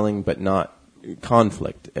storytelling, but not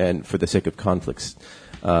conflict, and for the sake of conflicts.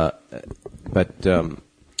 But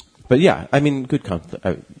yeah, I mean, good conflict.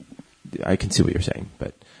 I can see what you're saying,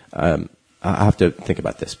 but I have to think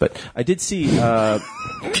about this. But I did see.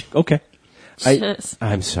 Okay.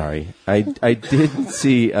 I'm sorry. I did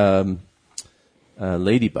see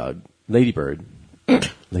Ladybug, Lady Bird.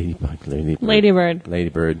 Ladybug. Lady Bird. Lady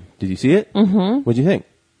Bird. Did you see it? Mm-hmm. What'd you think?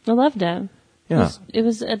 I loved it. Yeah. It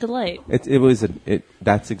was a delight.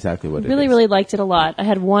 That's exactly what it is. Really liked it a lot. I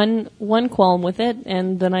had one qualm with it,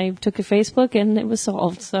 and then I took to Facebook, and it was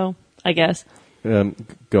solved. So I guess.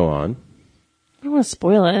 Go on. I don't want to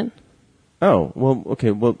spoil it. Oh well,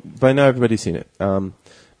 okay. Well, by now everybody's seen it.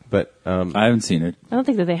 But I haven't seen it. I don't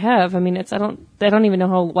think that they have. I mean, I don't even know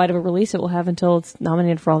how wide of a release it will have until it's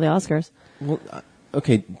nominated for all the Oscars. well,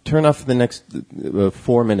 okay. Turn off for the next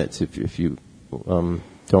 4 minutes if you don't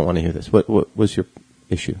want to hear this. What was your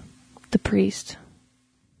issue? The priest,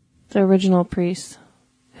 the original priest,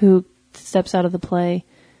 who steps out of the play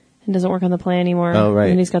and doesn't work on the play anymore. Oh, right.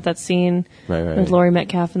 And he's got that scene with Laurie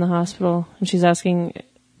Metcalf in the hospital, and she's asking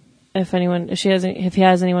if he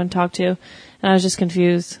has anyone to talk to, and I was just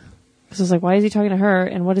confused because I was like, why is he talking to her,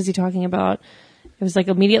 and what is he talking about? It was like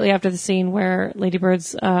immediately after the scene where Lady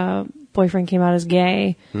Bird's boyfriend came out as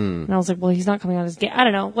gay, and I was like, well, he's not coming out as gay. I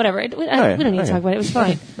don't know, whatever. We don't need to talk about it. It was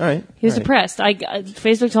fine. All right. He was depressed.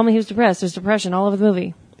 Facebook told me he was depressed. There's depression all over the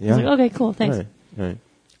movie. Yeah. I was like, okay, cool, thanks. All right.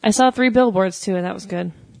 I saw 3 billboards too, and that was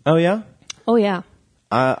good. Oh yeah. Oh yeah.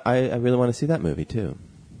 I really want to see that movie too.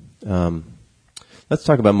 Let's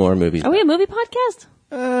talk about more movies. Are we a movie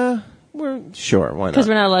podcast? We're sure. Why not? Because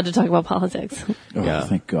we're not allowed to talk about politics. Oh, Yeah.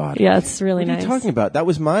 thank God. Yeah, it's really What are nice. you talking about? That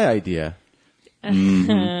was my idea.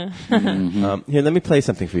 Here, let me play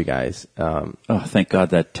something for you guys. Oh, thank God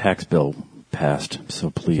that tax bill passed. I'm so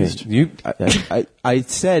pleased. I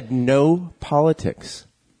said no politics.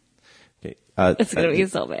 Okay, It's gonna be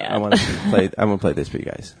so bad. I want to play this for you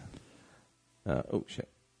guys. Oh shit.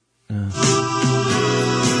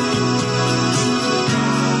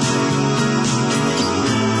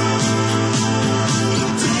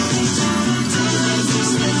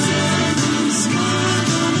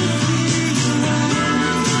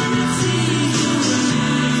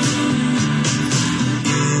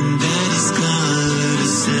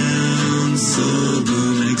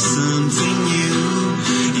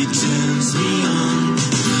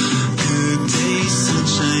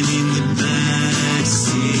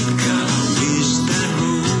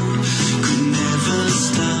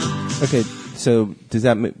 Okay, so does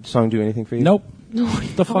that song do anything for you? Nope.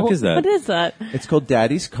 What the fuck is that? What is that? It's called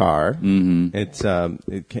Daddy's Car. Mm-hmm. It's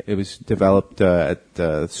it was developed at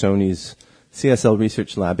Sony's CSL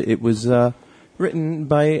Research Lab. It was written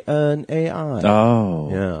by an AI. Oh.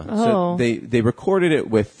 Yeah. Oh. So they recorded it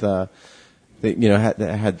with they had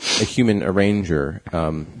a human arranger,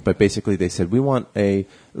 but basically they said we want they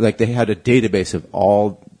had a database of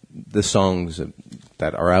all the songs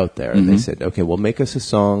that are out there. And they said, okay, well, make us a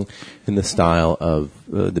song in the style of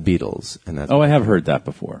the Beatles. And that's Oh, I have heard that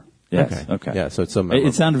before. Yes. Okay. Yeah, so it's so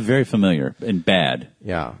It sounded very familiar and bad.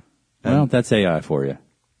 Yeah. Well, that's AI for you.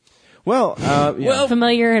 Well, yeah.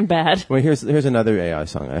 Familiar and bad. Well, here's another AI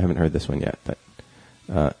song. I haven't heard this one yet, but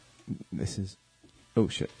this is oh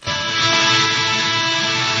shit.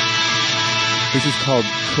 This is called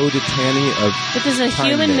Koditani of But there's a Time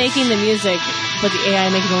human Mix. making the music, but the AI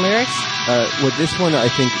making the lyrics. Well, this one I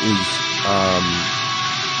think is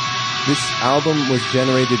this album was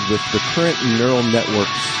generated with recurrent neural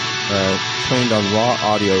networks trained on raw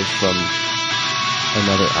audio from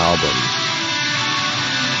another album,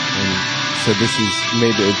 and so this is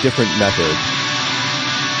maybe a different method,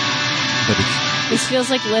 but it's This feels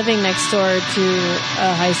like living next door to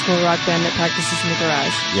a high school rock band that practices in the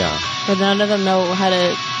garage. yeah. But none of them know how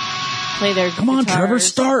to play their Come on, guitars. Trevor,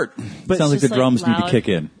 start. But Sounds like it's the just, drums like, need to loud. kick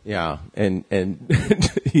in. Yeah, and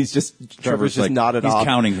he's just Trevor's just like, nodded he's off.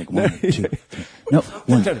 counting like 1, 2, 3. No,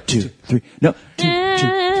 1, 2, 3. No, 2, 2,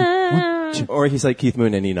 1, 2. Or he's like Keith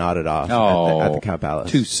Moon and he nodded off at the Cow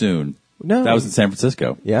Palace. Too soon. No. That was in San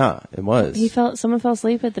Francisco. Yeah, it was. Someone fell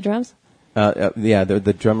asleep at the drums? Yeah,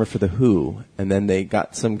 the drummer for the Who, and then they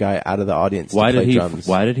got some guy out of the audience to play drums.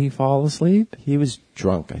 Why did he fall asleep? He was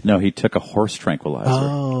drunk, I think. No, he took a horse tranquilizer.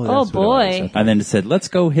 Oh, Oh, that's what it boy. was. And then said, let's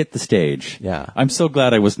go hit the stage. Yeah. I'm so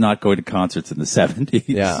glad I was not going to concerts in the 70s.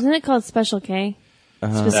 Yeah. Isn't it called Special K?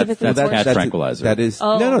 Specifically that's for- cat tranquilizer. That is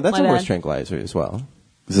Oh, no, that's my a horse bad. tranquilizer as well.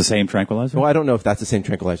 It's the same tranquilizer? Well, I don't know if that's the same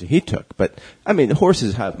tranquilizer he took, but I mean,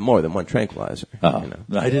 horses have more than one tranquilizer. Oh. You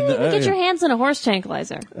know. I didn't know. Get your hands on a horse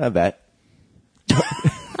tranquilizer. I bet.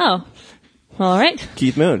 Oh. Well, all right.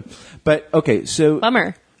 Keith Moon. But okay, so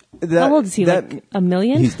Bummer. that- How old is he? that- Like a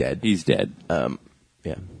million? He's dead. He's dead.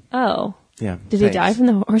 Yeah. Oh. Yeah. Did he Thanks. die from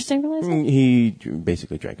the horse tranquilizer? He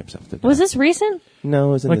basically drank himself to death. Was this recent? No,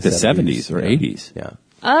 it was in Like the 70s 70s or Yeah. 80s. Yeah.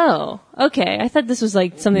 Oh, okay. I thought this was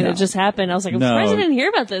like something that just happened. I was like, I'm No. surprised I didn't hear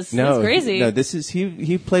about this. No, That's crazy. No, this is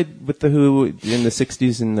he played with the Who in the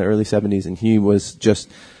 60s and the early 70s, and he was just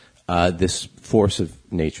this force of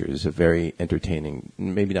nature is a very entertaining,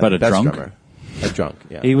 maybe not But the a best drunk? drummer. A drunk,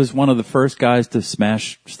 yeah. He was one of the first guys to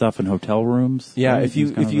smash stuff in hotel rooms. Yeah, right? if He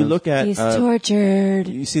was you kind if of you those- look at He's tortured.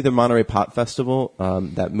 you see the Monterey Pop Festival,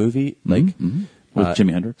 that movie, like with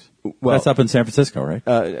Jimi Hendrix. well- That's up in San Francisco, right?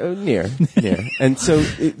 near, and so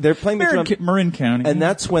they're playing the drum, Marin County. and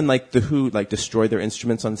that's when like the Who like destroyed their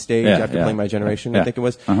instruments on stage Yeah, after yeah. playing My Generation, Yeah. I think it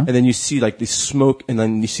was, Uh-huh. and then you see like this smoke, and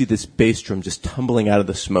then you see this bass drum just tumbling out of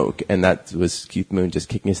the smoke, and that was Keith Moon just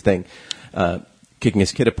kicking his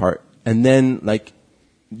kid apart, and then like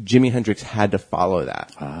Jimi Hendrix had to follow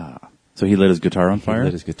that. So he lit his guitar on He fire?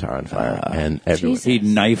 lit his guitar on fire, and everyone Jesus. He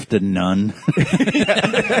knifed a nun.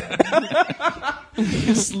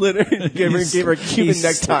 slit her, gave her a Cuban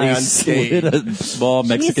necktie on stage. Slit a small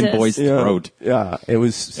Mexican Jesus. boy's throat. Yeah, it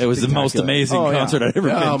was. It was the most spectacular. amazing Oh, yeah. concert I'd ever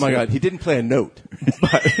been Oh my to. god, he didn't play a note.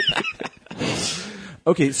 But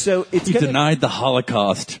okay, so it's He gonna, denied the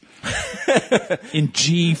Holocaust in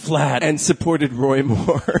G flat. and supported Roy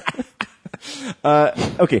Moore.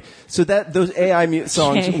 Okay, so those AI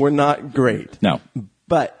songs Okay. were not great. No.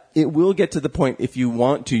 But it will get to the point, if you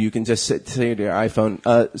want to, you can just say to your iPhone,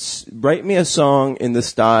 write me a song in the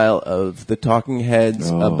style of the Talking Heads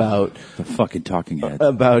about the fucking talking head.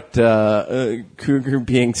 Kruger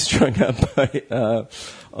being strung up by,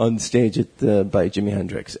 on stage by Jimi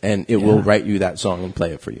Hendrix, and it will write you that song and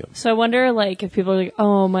play it for you. So I wonder, like, if people are like,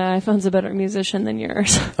 "Oh, my iPhone's a better musician than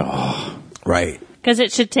yours," Right. because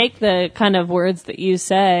it should take the kind of words that you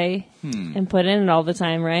say and put in it all the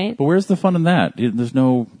time, right? But where's the fun in that? There's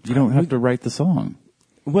no, you don't have to write the song.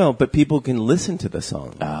 Well, but people can listen to the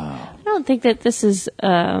song. I don't think that this is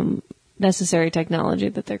necessary technology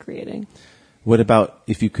that they're creating. What about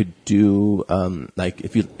if you could do, like,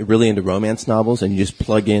 if you're really into romance novels and you just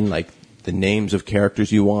plug in, like, the names of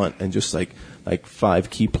characters you want and just, like 5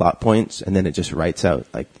 key plot points, and then it just writes out,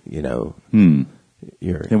 like, your...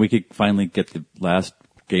 Then we could finally get the last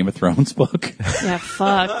Game of Thrones book. Yeah,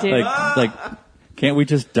 fuck, dude. like, can't we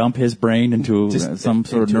just dump his brain into Just some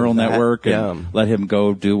sort of into neural that, network and yeah. let him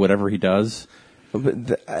go do whatever he does?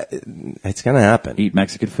 But it's gonna happen. Eat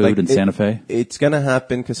Mexican food Like, in Santa Fe? It's gonna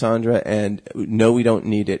happen, Cassandra, and no, we don't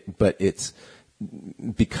need it, but it's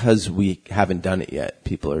because we haven't done it yet.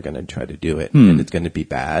 People are gonna try to do it, and it's gonna be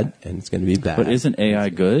bad, and it's gonna be bad. But isn't AI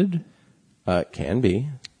good? It can be.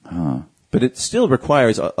 But it still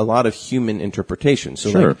requires a lot of human interpretation.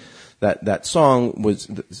 So Sure. like that song was,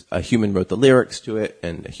 a human wrote the lyrics to it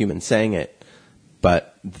and a human sang it,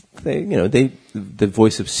 but the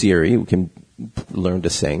voice of Siri can learn to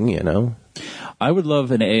sing, I would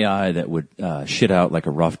love an AI that would shit out like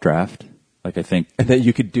a rough draft. Like I think, and then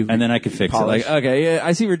you could do, and then I could fix polish. it. Like, okay, yeah,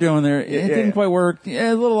 I see what you're doing there. It didn't quite work.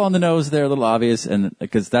 Yeah, a little on the nose there, a little obvious, and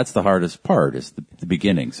because that's the hardest part is the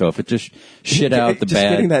beginning. So if it just shit out the just bad,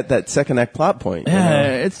 getting that second act plot point.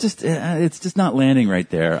 it's just not landing right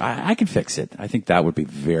there. I can fix it. I think that would be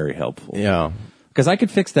very helpful. Yeah. Because I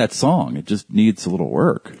could fix that song. It just needs a little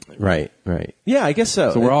work. Right. Yeah, I guess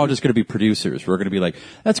so. So we're all just going to be producers. We're going to be like,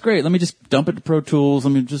 that's great. Let me just dump it to Pro Tools.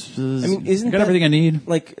 Let me just, isn't I got that, everything I need.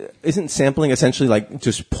 Like, isn't sampling essentially like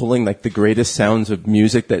just pulling like the greatest sounds of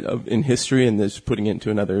music that in history and just putting it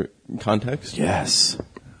into another context? Yes.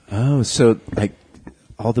 Oh, so like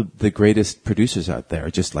all the greatest producers out there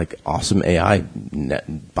are just like awesome AI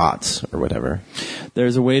bots or whatever.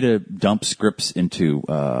 There's a way to dump scripts into,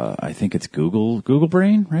 I think it's Google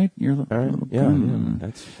Brain, right?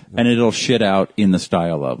 That's And it'll shit out in the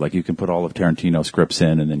style of, like you can put all of Tarantino scripts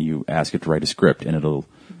in and then you ask it to write a script and it'll,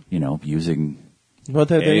 using well.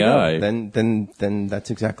 There you AI. go. Then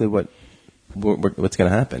that's exactly what's going to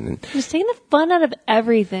happen. And Just taking the fun out of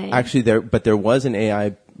everything. actually, there was an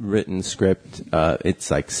AI written script.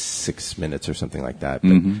 It's like 6 minutes or something like that.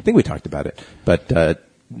 But I think we talked about it. But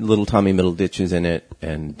Little Tommy Middleditch is in it,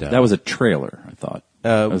 and that was a trailer, I thought.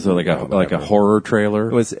 It was like a horror trailer.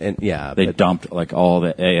 It was, and yeah, They but- dumped like all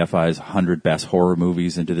the AFI's 100 best horror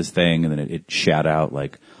movies into this thing, and then it shat out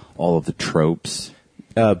like all of the tropes.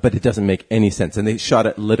 but it doesn't make any sense. And they shot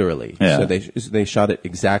it literally. Yeah. So they shot it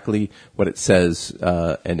exactly what it says,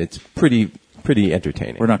 and it's pretty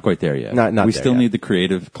entertaining. We're not quite there yet. Not we there still yet. need the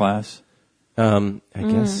creative class. I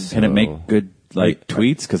guess. Can it so. make good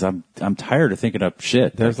tweets? Because I'm tired of thinking up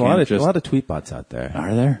shit. There's a I lot can't of just- tweet bots out there.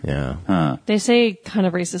 Are there? Yeah. Huh. They say kind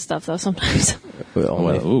of racist stuff though sometimes.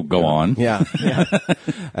 Well, ooh, go on. Yeah.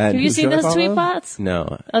 Have you seen those tweet bots?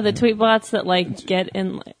 No. Oh, the tweet bots that like get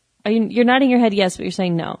in. You're nodding your head yes, but you're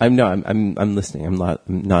saying no. I'm listening. I'm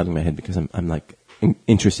nodding my head because I'm like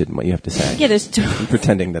interested in what you have to say. Yeah, there's two. I'm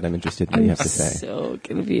pretending that I'm interested in what you have to say. So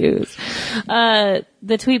confused.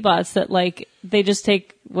 The tweet bots that like they just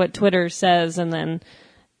take what Twitter says and then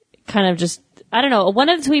kind of just, I don't know. One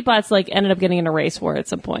of the tweet bots like ended up getting in a race war at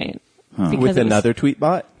some point. Because With another tweet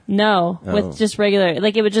bot? No, with just regular,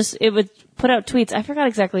 like it would put out tweets. I forgot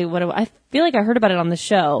exactly what I feel like I heard about it on the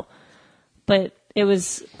show, but it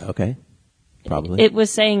was, Okay. Probably. it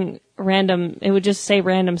was saying it would just say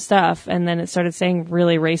random stuff, and then it started saying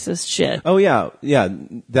really racist shit. Oh yeah. Yeah.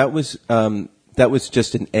 That was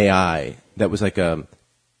just an AI. That was like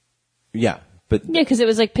yeah. But Yeah, because it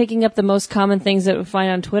was like picking up the most common things that it would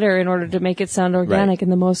find on Twitter in order to make it sound organic, Right.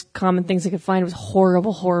 and the most common things it could find was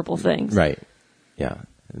horrible, horrible things. right. Yeah.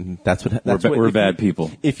 And that's what We're bad people.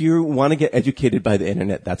 If you want to get educated by the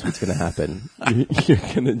internet, that's what's going to happen.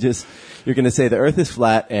 You're going to say the earth is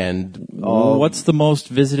flat and What's the most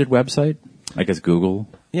visited website? I guess Google.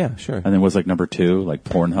 yeah, sure. And then was like number 2, like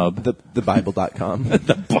Pornhub. The Bible.com.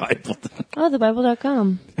 The Bible. Oh,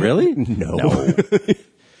 thebible.com. Really? No.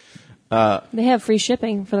 They have free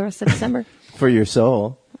shipping for the rest of December. For your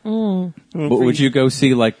soul. But would you go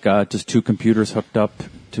see like just 2 computers hooked up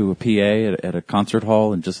to a PA at a concert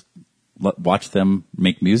hall and just watch them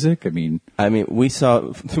make music? I mean, we saw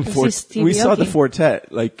the Stevie we saw the Aoki.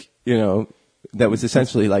 Fortet, like, that was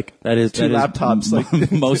essentially like that is two laptops.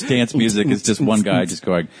 Like most dance music is just one guy just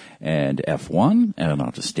going and F1, and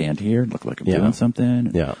I'll just stand here and look like I'm Yeah. doing something.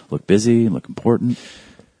 And Yeah. look busy, look important.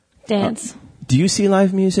 Dance. do you see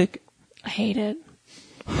live music? I hate it.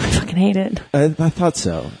 I fucking hate it. I thought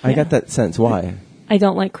so. I got that sense. Why? I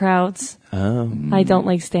don't like crowds. Oh. I don't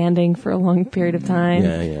like standing for a long period of time.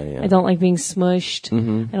 Yeah. I don't like being smushed.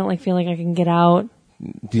 I don't like feeling like I can get out.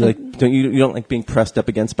 Do you you don't like being pressed up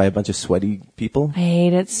against by a bunch of sweaty people? I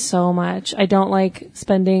hate it so much. I don't like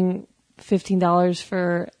spending $15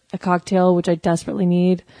 for a cocktail, which I desperately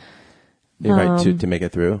need. You're right, to make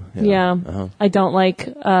it through. Yeah. Uh-huh. I don't like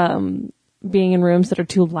being in rooms that are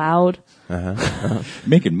too loud.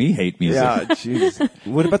 Making me hate music. Yeah, jeez.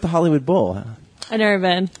 What about the Hollywood Bowl? I've never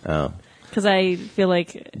been. Oh. Because I feel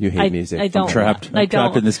like You hate music. I don't. I'm trapped. I I'm don't.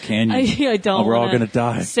 trapped in this canyon. I don't. Oh, we're all wanna gonna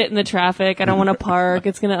die. Sit in the traffic. I don't want to park.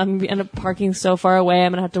 I'm gonna end up parking so far away.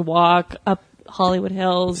 I'm gonna have to walk up Hollywood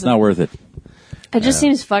Hills. It's not worth it. It just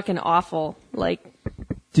seems fucking awful. Like,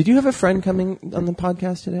 Did you have a friend coming on the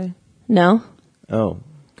podcast today? no. Oh,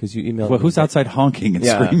 because you emailed Well, me. who's outside honking and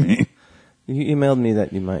Yeah. screaming? You emailed me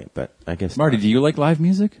that you might, but I guess Marty, not. do you like live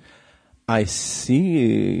music? I used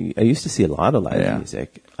to see a lot of live Yeah.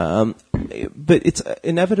 music. But it's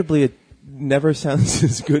inevitably, it never sounds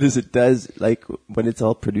as good as it does, like, when it's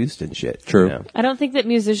all produced and shit. True. You know? I don't think that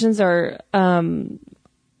musicians are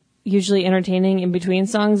usually entertaining in between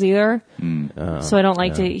songs either. So I don't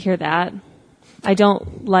like to hear that. I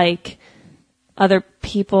don't like other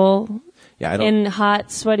people Yeah, I don't. in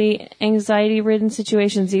hot, sweaty, anxiety-ridden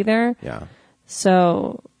situations either. Yeah.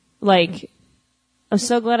 So, like, I'm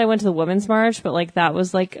so glad I went to the Women's March, but, like, that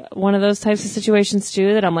was, like, one of those types of situations,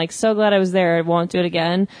 too, that I'm, like, so glad I was there. I won't do it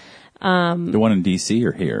again. The one in D.C.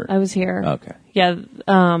 or here? I was here. Okay. Yeah,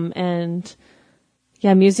 and,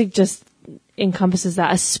 yeah, music just encompasses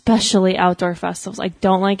that, especially outdoor festivals. I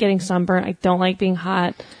don't like getting sunburned. I don't like being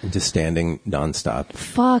hot. Just standing nonstop.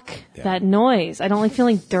 Fuck that noise. I don't like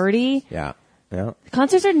feeling dirty. Yeah. Yeah.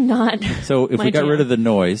 Concerts are not. So if my we got jam. rid of the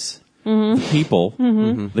noise, the people,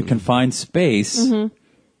 the confined space,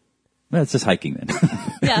 that's just hiking then.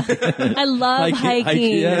 Yeah, I love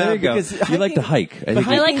hiking. Yeah, there you go. because You like to hike. I think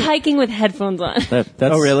I like hiking with headphones on. that's,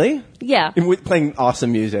 Oh, really? Yeah. And with playing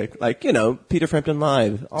awesome music, like, Peter Frampton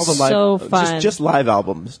live, all the live, So fun. just live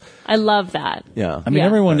albums. I love that. Yeah. I mean, Yeah.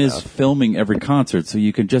 everyone is filming every concert, so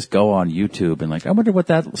you can just go on YouTube and like, I wonder what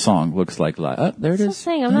that song looks like. Oh, there it I'm is.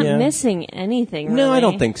 saying I'm not Yeah. missing anything. No, I really.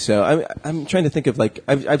 don't think so. I'm trying to think of, like,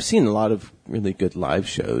 I've seen a lot of really good live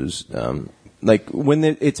shows. Like when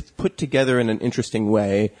it's put together in an interesting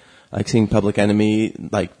way, like seeing Public Enemy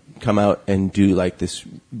like come out and do like this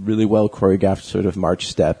really well choreographed sort of march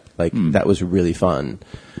step, like that was really fun.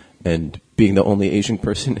 And being the only Asian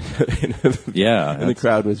person in Yeah, in the that's-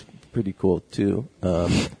 crowd was pretty cool too.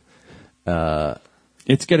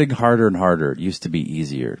 It's getting harder and harder. It used to be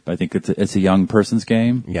easier. I think it's a young person's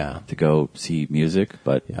game. Yeah. To go see music,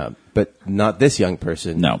 but Yeah, but not this young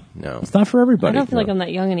person. no, no. it's not for I everybody. don't feel like I'm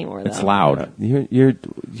that young anymore. It's though. loud.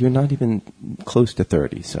 You're not even close to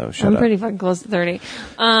 30, so shut I'm up. pretty fucking close to 30.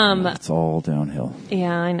 It's all downhill.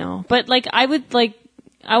 Yeah, I know. But like, I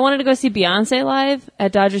wanted to go see Beyonce live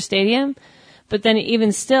at Dodger Stadium, but then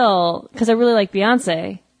even still, because I really like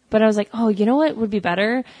Beyonce, but I was like, oh, you know what would be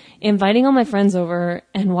better? Inviting all my friends over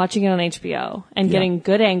and watching it on HBO and getting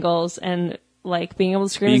good angles and like being able to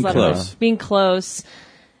scream Being as loud as close. being close.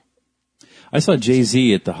 I saw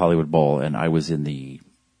Jay-Z at the Hollywood Bowl, and I was in the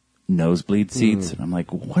nosebleed seats, and I'm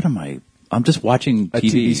like, what am I I'm just watching a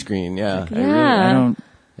TV. TV screen. Yeah. I don't.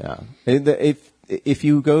 Yeah. If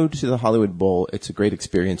you go to the Hollywood Bowl, it's a great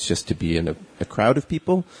experience just to be in a crowd of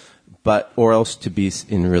people, or else to be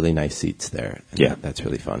in really nice seats there. And Yeah. that's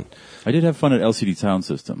really fun. I did have fun at LCD Sound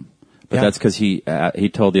System, but Yeah. that's because he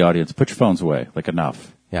told the audience, put your phones away, like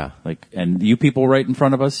enough. Yeah. Like, and you people right in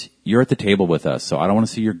front of us, you're at the table with us, so I don't want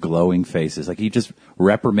to see your glowing faces. Like, he just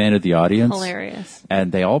reprimanded the audience. Hilarious.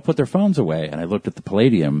 And they all put their phones away, and I looked at the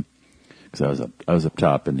Palladium, because I was up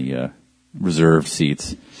top in the reserved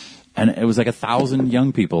seats, and it was like 1,000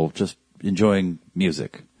 young people just enjoying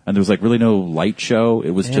music. And there was like really no light show.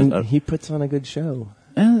 It was And just he puts on a good show.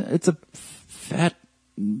 it's a fat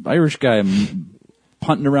Irish guy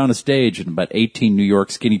punting around a stage and about 18 New York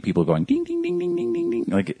skinny people going ding, ding, ding, ding, ding, ding, ding.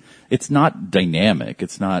 Like, it's not dynamic.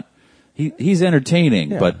 It's not, he's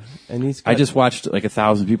entertaining, Yeah. but And he's I got- just watched like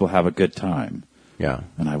 1,000 people have a good time. Yeah.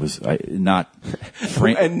 And I was not,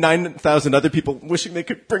 And 9,000 other people wishing they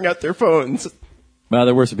could bring out their phones. well,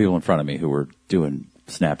 there were some people in front of me who were doing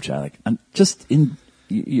Snapchat. Like,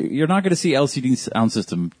 you're not going to see LCD Sound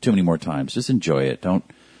System too many more times. Just enjoy it.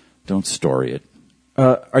 Don't story it.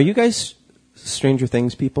 Are you guys Stranger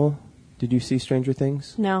Things people? Did you see Stranger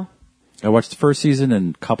Things? No. I watched the first season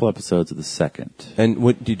and a couple episodes of the second.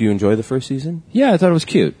 And did you enjoy the first season? Yeah, I thought it was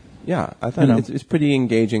cute. Yeah, I thought it's pretty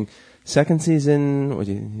engaging. Second season,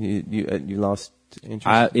 you lost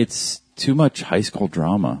interest? It's too much high school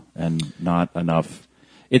drama and not enough.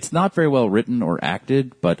 It's not very well written or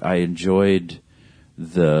acted, but I enjoyed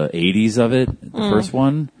the 80s of it, the first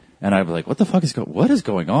one, and I was like, what the fuck what is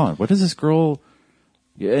going on? What is this girl?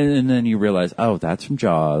 And then you realize, oh, that's from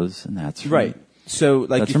Jaws, and that's from, Right. So,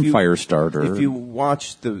 like, that's from Firestarter. If you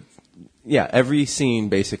watch every scene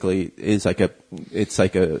basically is like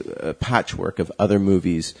a patchwork of other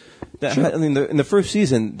movies. I mean, in the first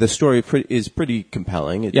season, the story is pretty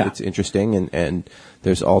compelling. It's interesting, and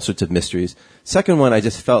there's all sorts of mysteries. Second one, I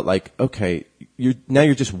just felt like, okay, you're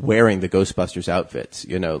just wearing the Ghostbusters outfits,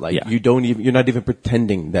 you're not even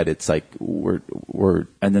pretending that it's like we're.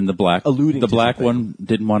 And then the black something. one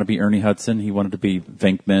didn't want to be Ernie Hudson. He wanted to be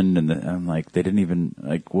Venkman, and I'm like, they didn't even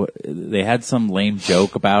like what they had some lame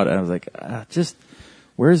joke about, and I was like, just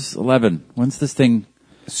where's 11? When's this thing?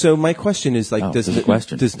 So my question is like, does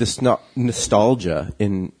this nostalgia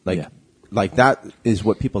in like that is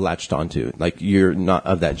what people latched onto? Like, you're not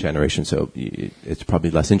of that generation, so it's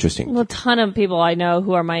probably less interesting. Well, a ton of people I know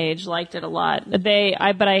who are my age liked it a lot.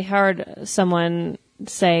 But I heard someone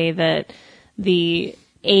say that the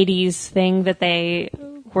 80s thing that they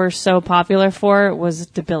were so popular for was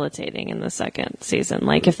debilitating in the second season.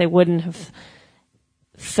 Like, if they wouldn't have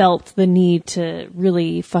felt the need to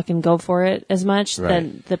really fucking go for it as much,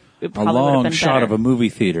 then it probably would have long been shot better. of a movie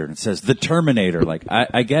theater and it says The Terminator. Like,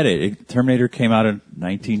 I get it. Terminator came out in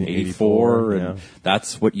 1984, and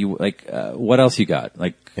that's what you like. What else you got?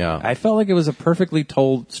 Like, I felt like it was a perfectly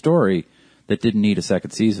told story that didn't need a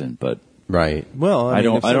second season, but. Right. Well, I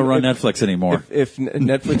don't run Netflix anymore. If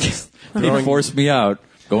Netflix they forced me out,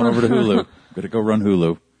 going over to Hulu. Got to go run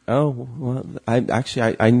Hulu. Oh, well, I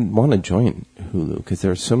want to join Hulu because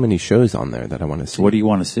there are so many shows on there that I want to see. So what do you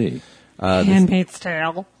want to see? Handmaid's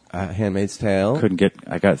Tale. Handmaid's Tale.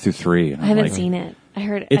 I got through 3. And I haven't seen it. I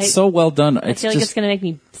heard it's so well done. I feel like it's going to make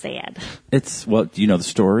me sad. Do you know the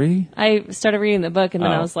story? I started reading the book and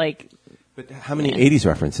then I was like, but how many 80s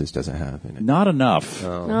references does it have in it? Not enough.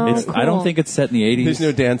 oh, I don't think it's set in the 80s. There's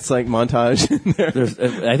no dance like montage in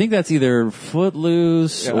there. I think that's either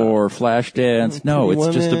Footloose or Flashdance. No, Pretty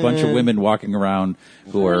it's just a bunch of Women. women walking around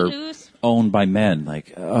who are Footloose. owned by men.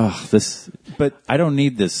 Like, this. But I don't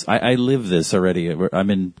need this. I live this already. I'm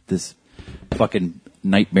in this fucking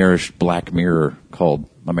nightmarish Black Mirror called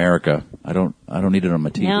America. I don't need it on my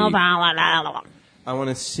TV. I want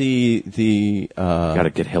to see the. Got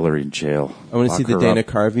to get Hillary in jail. I want to see the Dana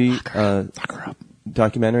Carvey Lock her up.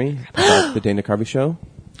 documentary about the Dana Carvey show.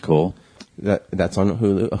 Cool. That's on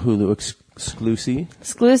Hulu. A Hulu exclusive.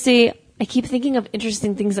 Exclusive. I keep thinking of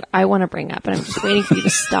interesting things that I want to bring up, and I'm just waiting for you to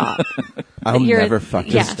stop. I'll never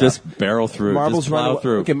fucking stop. Just barrel through. Marvel's just plow Runaway.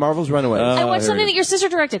 through. Okay, Marvel's Runaway. I watched something that your sister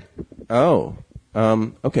directed. Oh.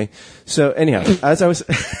 Okay. So anyhow, as I was,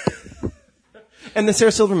 and the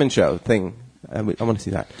Sarah Silverman show thing, I want to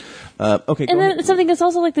see that. Okay. And then something that's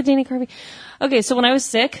also like the Dana Carvey. Okay, so when I was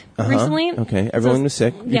sick recently. Okay. Everyone was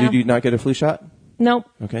sick. Yeah. Did you not get a flu shot? Nope.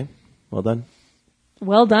 Okay. Well done.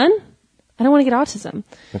 Well done. I don't want to get autism.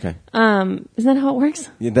 Okay. Isn't that how it works?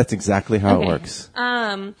 Yeah, that's exactly how Okay. it works.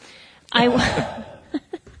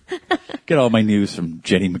 Get all my news from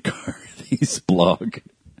Jenny McCarthy's blog.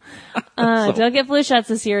 Don't get flu shots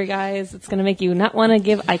this year, guys. It's going to make you not want to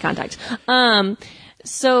give eye contact.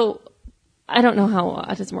 So I don't know how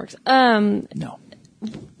autism works. No.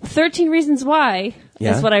 13 Reasons Why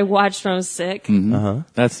Yeah? is what I watched when I was sick.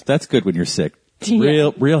 That's good when you're sick. Yeah.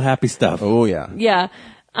 Real happy stuff. Oh yeah. Yeah.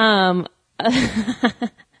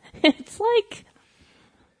 It's like,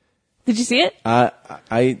 did you see it?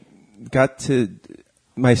 I got to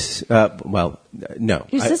my no.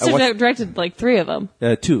 Your I sister watched, directed like 3 of them.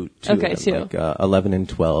 two. Okay, of them, 2. like 11 and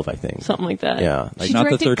 12, I think. Something like that. Yeah, like She not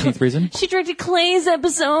the directed 13th reason? She directed Clay's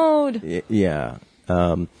episode. Yeah.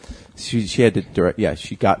 She had to direct. Yeah,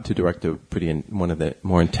 she got to direct one of the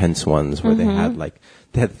more intense ones where Mm-hmm.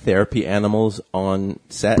 they had therapy animals on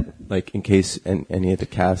set, like in case any of the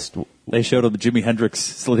cast. They showed him Jimi Hendrix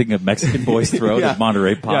slitting a Mexican boy's throat at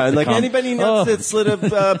Monterey Pop. Yeah, to like come. anybody knows that slit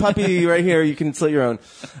a puppy right here, you can slit your own.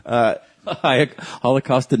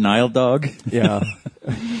 Holocaust denial dog. Yeah.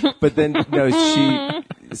 But then, no,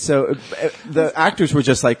 so the actors were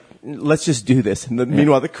just like, let's just do this. And then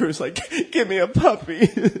meanwhile, the crew's like, give me a puppy.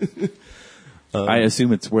 I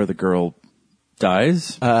assume it's where the girl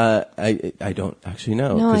dies. I don't actually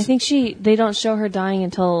know. No, I 'cause think they don't show her dying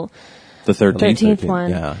until The 13th. 13th one.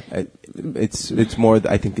 Yeah. It's more,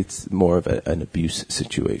 I think it's more of an abuse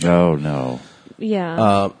situation. Oh, no.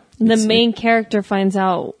 Yeah. The main character finds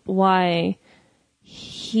out why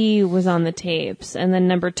he was on the tapes, and then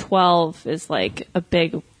number 12 is like a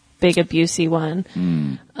big abusey one.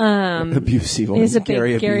 Abusey one. He's a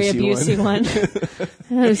big Gary Abusey one.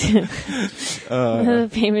 A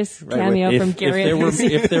famous cameo from Gary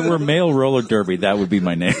Abusey. If there were male roller derby, that would be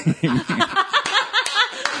my name.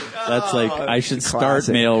 That's like I should start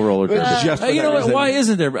Classic. male roller derby. Just for You that know what? reason. Why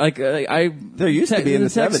isn't there? Like There used to be in the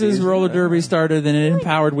Texas 70s. roller derby started, and it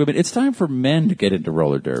empowered women. It's time for men to get into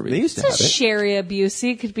roller They derby. used to have it. Sherry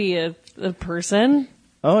Abusey could be a person.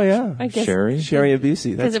 Oh, yeah. I guess. Sherry, Sherry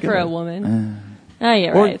Abusey. That's Is it good. for a woman? Oh,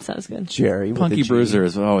 yeah, Or- right. Sounds good. Jerry. with a Punky G. Bruiser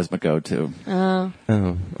is always my go-to. I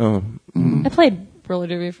played roller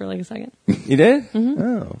derby for like a second. You did?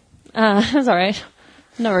 Oh. It was all right.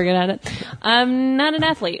 I'm not very good at it. I'm not an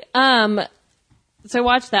athlete. So I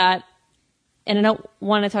watched that, and I don't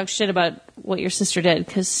want to talk shit about what your sister did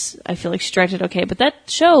because I feel like she directed okay, but that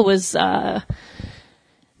show was not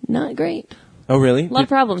great. Oh, really? A lot of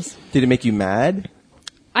problems. Did it make you mad?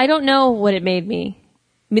 I don't know what it made me.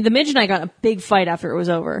 I mean, the midget and I got in a big fight after it was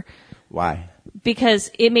over Why? because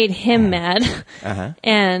it made him mad,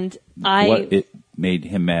 and What, it made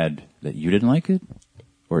him mad that you didn't like it?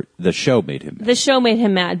 Or the show made him mad? the show made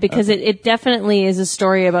him mad because it definitely is a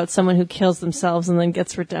story about someone who kills themselves and then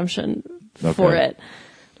gets redemption for Okay. it.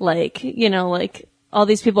 Like, you know, like all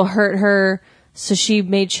these people hurt her, so she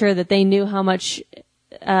made sure that they knew how much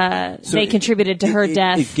they contributed to her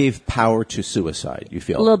death. It gave power to suicide, you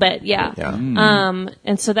feel? A little bit, yeah. Yeah.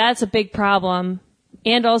 And so that's a big problem.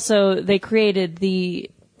 And also they created the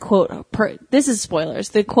quote, this is spoilers,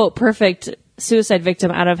 the quote, perfect suicide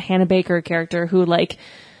victim out of Hannah Baker character who like,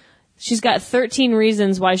 she's got 13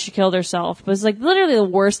 reasons why she killed herself, but it's like literally the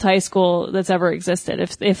worst high school that's ever existed.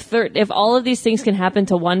 If all of these things can happen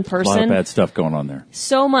to one A lot person, of bad stuff going on there.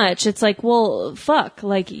 so much. It's like, well, fuck.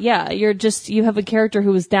 Like, yeah, you have a character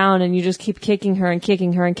who was down and you just keep kicking her and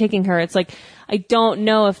kicking her and kicking her. It's like, I don't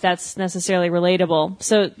know if that's necessarily relatable.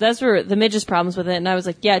 So that's where the midget's problems with it. And I was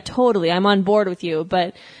like, yeah, totally. I'm on board with you.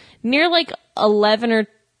 But near like 11 or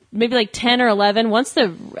maybe like 10 or 11, once the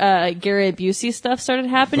Gary Busey stuff started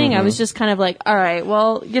happening, I was just kind of like, all right,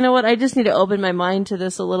 well, you know what? I just need to open my mind to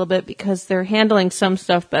this a little bit because they're handling some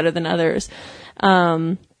stuff better than others.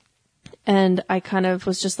 And I kind of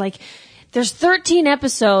was just like, there's 13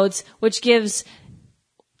 episodes, which gives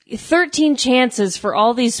 13 chances for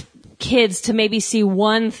all these kids to maybe see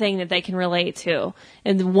one thing that they can relate to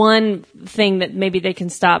and one thing that maybe they can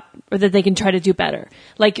stop or that they can try to do better.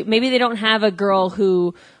 Like maybe they don't have a girl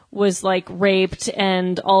who was like raped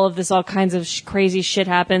and all kinds of crazy shit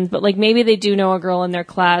happened, but like maybe they do know a girl in their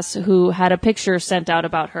class who had a picture sent out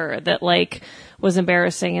about her that like was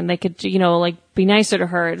embarrassing and they could, you know, like be nicer to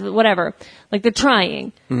her, whatever. Like they're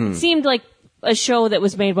trying. It seemed like a show that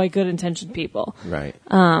was made by good intentioned people. Right.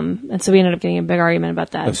 And so we ended up getting a big argument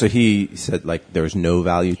about that. So he said like there was no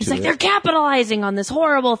value He's to like, it. they're capitalizing on this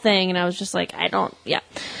horrible thing. And I was just like,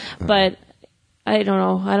 but I don't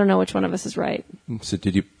know. I don't know which one of us is right. So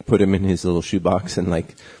did you put him in his little shoebox and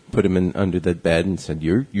like put him in under the bed and said,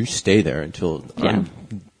 you stay there until I'm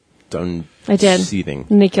done I did. seething.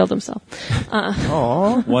 And he killed himself.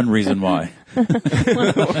 One reason why.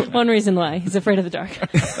 One reason why. He's afraid of the dark.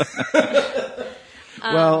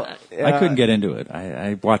 Well, I couldn't get into it.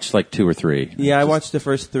 I watched like 2 or 3. yeah, I watched the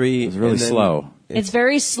first 3. It was really slow. It's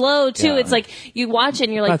very slow too. Yeah. It's like you watch it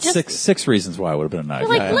and you're like, About just six reasons why it would have been a nice. you're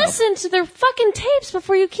like, listen to their fucking tapes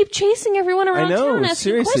before you keep chasing everyone I around town. know, Asking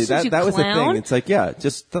seriously, questions, that you was the clown. thing. It's like, yeah,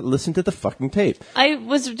 just listen to the fucking tape. I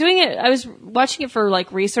was doing it. I was watching it for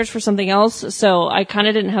like research for something else, so I kind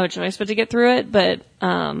of didn't have a choice but to get through it. But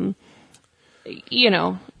you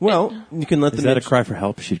know, Well, you can let Is them. that a cry for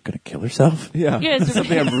help? Is she going to kill herself? Yeah, Yeah, it's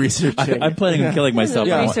something I'm researching. I'm planning on killing myself.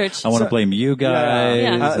 Yeah. I want Research. to blame you guys.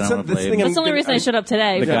 Yeah. and I So wanna this blame- thing that's the only reason I showed up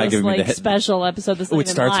today The for guy this giving me the like head- special episode. That's Oh, not it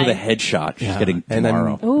even starts with a live. headshot. She's getting and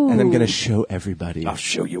tomorrow. I'm going to show everybody. I'll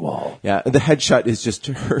show you all. Yeah, the headshot is just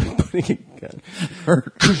her putting a gun.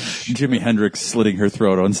 Her, Jimi Hendrix slitting her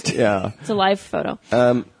throat on stage. Yeah. It's a live photo.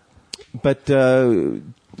 But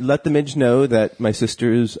let the Midge know that my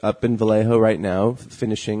sister's up in Vallejo right now,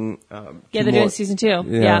 finishing. Yeah, two they're more- doing season 2.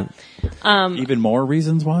 Yeah. Yeah. Even more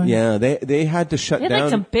reasons why? Yeah, they had to shut They had down. like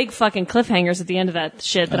some big fucking cliffhangers at the end of that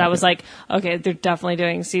shit that I was like, okay, they're definitely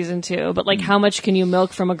doing season 2. But like, how much can you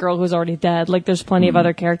milk from a girl who's already dead? Like, there's plenty of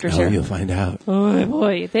other characters Oh, here. you'll find out. Oh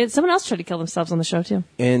boy, someone else tried to kill themselves on the show too.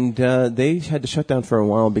 And they had to shut down for a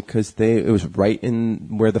while because it was right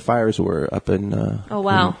in where the fires were up in Oh,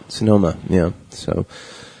 wow. in Sonoma. Yeah, so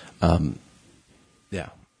yeah,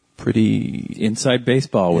 pretty. Inside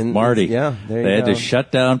baseball with In- Marty. yeah, there they you had go. to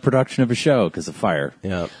shut down production of a show because of fire.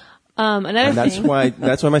 Yeah, Another and that's thing, why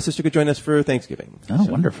my sister could join us for Thanksgiving. Oh,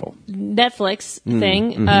 wonderful. Netflix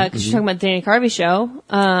thing, because you're talking about the Danny Carvey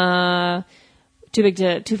show,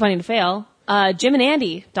 Too Funny to Fail, Jim and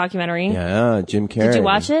Andy documentary. Yeah, Jim Carrey. Did you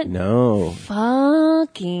watch it? No.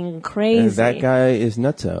 Fucking crazy. That guy is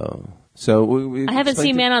nutso. So we I haven't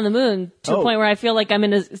seen Man on the Moon to a point where I feel like I'm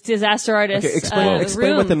in a disaster artist Okay, explain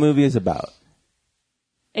room. what the movie is about.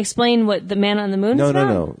 Explain what the Man on the Moon is about?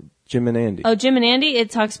 No. Jim and Andy. Oh, Jim and Andy.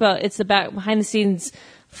 It talks about it's the behind the scenes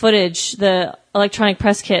footage, the electronic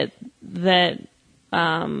press kit that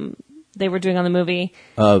they were doing on the movie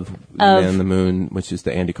Of Man on the Moon, which is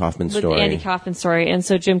the Andy Kaufman with story. the Andy Kaufman story. And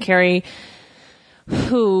so Jim Carrey,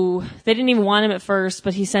 who they didn't even want him at first,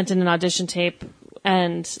 but he sent in an audition tape,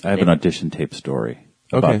 and I have an audition tape story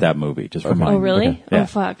about that movie, just for mine. Oh, really? Okay. Yeah. Oh,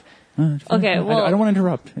 fuck. Okay, well, I don't want to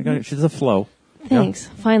interrupt. She's a flow. thanks.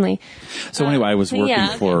 Finally. So anyway, I was working yeah,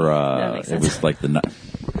 okay. for, That makes it sense. was like the,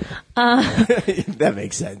 That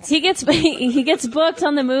makes sense. He gets booked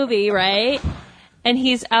on the movie, right? And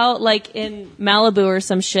he's out like in Malibu or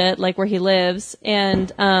some shit, like where he lives,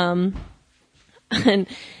 and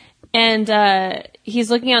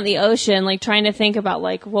he's looking out in the ocean, like trying to think about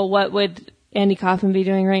like, well, what would Andy Kaufman be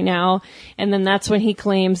doing right now? And then that's when he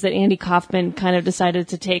claims that Andy Kaufman kind of decided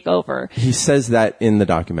to take over. He says that in the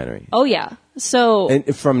documentary. Oh yeah. So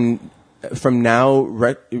And from now,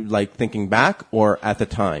 like thinking back, or at the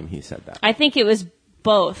time he said that. I think it was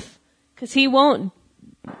both, because he's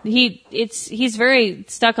very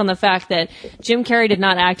stuck on the fact that Jim Carrey did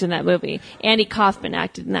not act in that movie. Andy Kaufman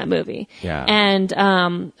acted in that movie. Yeah.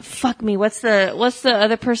 And fuck me, what's the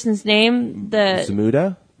other person's name?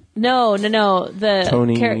 Zamuda? No. The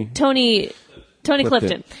Tony Tony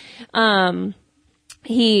Clifton.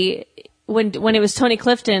 He when it was Tony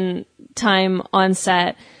Clifton time on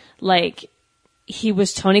set, like he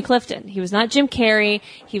was Tony Clifton. He was not Jim Carrey.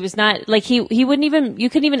 He was not like you couldn't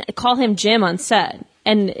even call him Jim on set.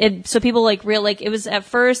 And so people it was at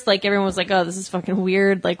first like everyone was like, oh, this is fucking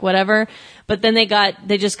weird, like whatever. But then they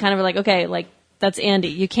just kind of were like, okay, like that's Andy.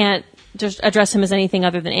 You can't just address him as anything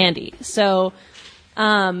other than Andy. So,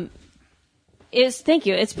 thank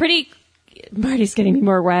you. It's pretty, Marty's getting me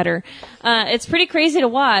more radder. It's pretty crazy to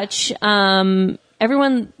watch.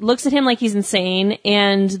 Everyone looks at him like he's insane,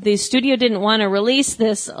 and the studio didn't want to release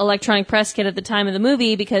this electronic press kit at the time of the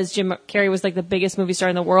movie because Jim Carrey was like the biggest movie star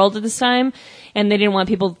in the world at this time, and they didn't want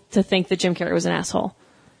people to think that Jim Carrey was an asshole.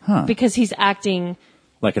 Huh. Because he's acting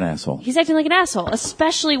like an asshole. He's acting like an asshole,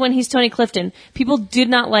 especially when he's Tony Clifton. People did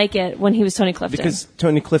not like it when he was Tony Clifton. Because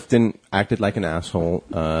Tony Clifton acted like an asshole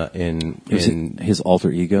in his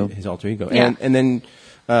alter ego. His alter ego. Yeah. And then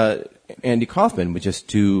Andy Kaufman would just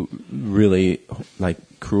do really like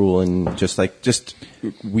cruel and just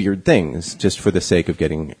weird things just for the sake of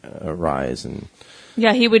getting a rise. And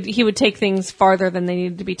yeah, he would take things farther than they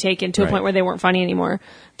needed to be taken to a Right. point where they weren't funny anymore.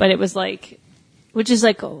 But it was like, which is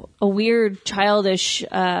like a weird, childish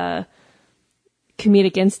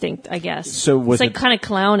comedic instinct, I guess. So was it's like it- kind of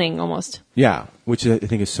clowning almost. yeah, which I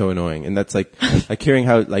think is so annoying. And that's like hearing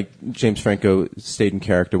how like James Franco stayed in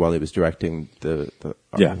character while he was directing the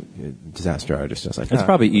Yeah. Disaster Artist. I was like, It's ah.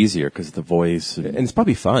 probably easier because the voice. And it's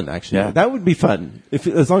probably fun, actually. Yeah. That would be fun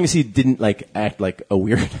as long as he didn't like act like a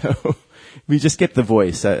weirdo. If he just kept the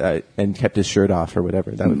voice and kept his shirt off or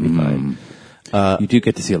whatever. That would be fine. You do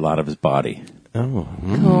get to see a lot of his body. Oh,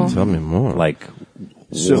 Cool. Tell me more. Like,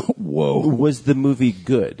 So- whoa. was the movie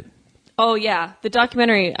good? Oh yeah, the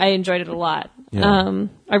documentary, I enjoyed it a lot. Yeah.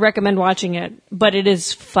 I recommend watching it, but it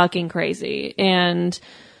is fucking crazy. And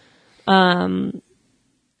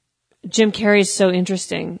Jim Carrey's so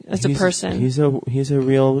interesting as a person. He's a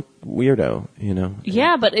real weirdo, you know.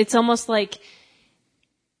 Yeah, but it's almost like,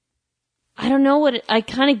 I don't know what, I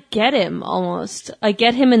kind of get him almost. I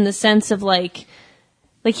get him in the sense of like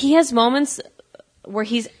he has moments where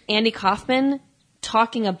he's Andy Kaufman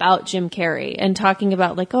talking about Jim Carrey and talking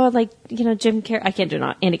about like, oh, like, you know, Jim Carrey, I can't do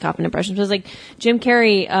an Andy Kaufman impression, but it's like Jim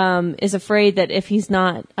Carrey, is afraid that if he's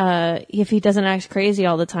not, if he doesn't act crazy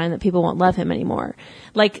all the time, that people won't love him anymore.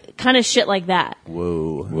 Like, kind of shit like that.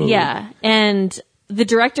 Whoa. Yeah. And the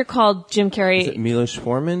director called Jim Carrey. Is it Milos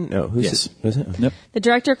Forman? No, who's Yes. it? Was it? Yep. The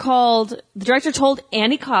director told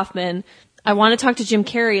Andy Kaufman, I want to talk to Jim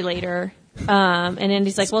Carrey later. And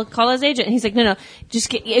Andy's like, well, call his agent. And he's like, no,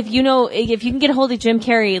 just if you can get a hold of Jim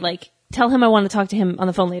Carrey, like, tell him I want to talk to him on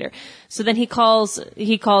the phone later. So then he calls and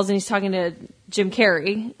he's talking to Jim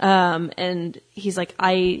Carrey. And he's like,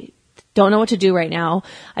 I don't know what to do right now.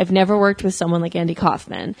 I've never worked with someone like Andy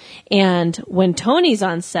Kaufman. And when Tony's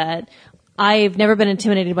on set, I've never been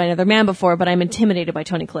intimidated by another man before, but I'm intimidated by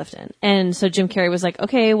Tony Clifton. And so Jim Carrey was like,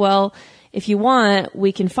 okay, well, if you want,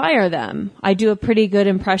 we can fire them. I do a pretty good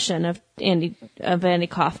impression of Andy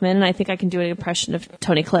Kaufman, and I think I can do an impression of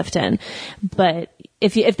Tony Clifton. But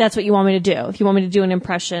if that's what you want me to do, if you want me to do an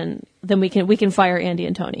impression, then we can fire Andy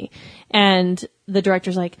and Tony. And the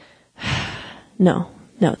director's like, no,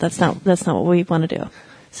 that's not what we want to do.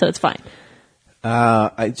 So it's fine.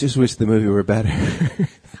 I just wish the movie were better.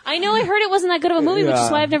 I know, I heard it wasn't that good of a movie, which is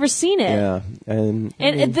why I've never seen it. Yeah, and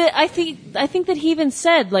I think that he even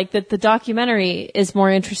said like that the documentary is more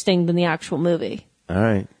interesting than the actual movie. all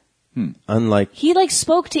right. Unlike He like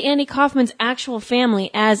spoke to Andy Kaufman's actual family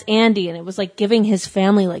as Andy, and it was like giving his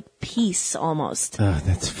family like peace almost.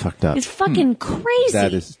 that's fucked up. It's fucking crazy.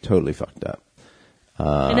 That is totally fucked up.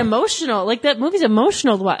 and emotional. Like that movie's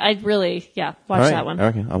emotional. To watch. I'd really watch All right. that one.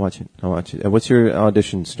 Okay, I'll watch it. What's your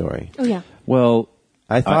audition story? Oh yeah. Well,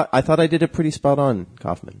 I thought I did a pretty spot on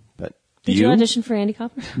Kaufman, but Did you audition for Andy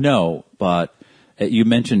Kaufman? no, but you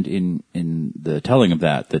mentioned in the telling of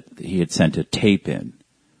that he had sent a tape in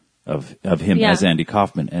of him Yeah. as Andy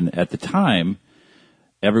Kaufman. And at the time,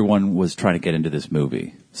 everyone was trying to get into this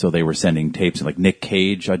movie. So they were sending tapes, and like Nick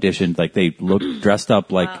Cage auditioned, like they looked dressed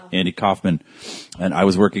up like Andy Kaufman. And I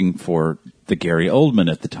was working for the Gary Oldman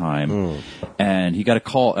at the time, and he got a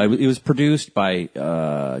call. It was produced by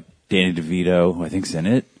Danny DeVito, who I think's in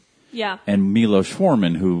it, Yeah. and Milos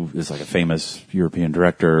Forman, who is like a famous European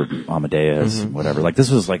director, Amadeus, whatever. Like this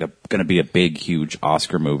was like going to be a big, huge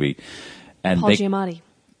Oscar movie. And Paul Giamatti.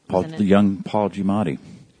 was in it. the young Paul Giamatti.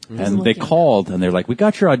 Doesn't And look they young. called and they're like, we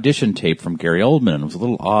got your audition tape from Gary Oldman. And it was a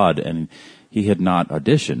little odd, and he had not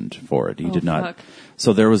auditioned for it. He did not. fuck.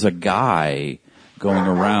 So there was a guy going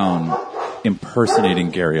around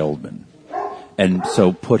impersonating Gary Oldman. And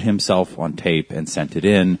so put himself on tape and sent it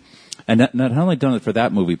in. And not only done it for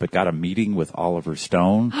that movie, but got a meeting with Oliver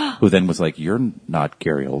Stone, who then was like, you're not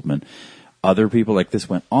Gary Oldman. Other people, like this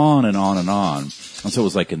went on and on and on. And so it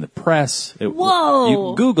was like in the press. Whoa.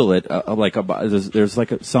 You Google it, there's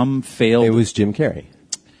like some failed it was Jim Carrey.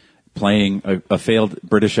 playing a failed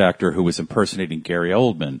British actor who was impersonating Gary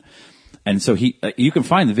Oldman. And so you can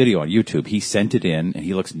find the video on YouTube. He sent it in and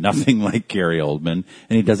he looks nothing like Gary Oldman,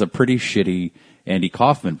 and he does a pretty shitty Andy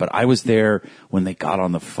Kaufman. But I was there when they got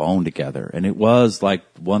on the phone together, and it was like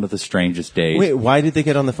one of the strangest days. Wait, why did they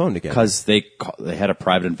get on the phone together? Because they had a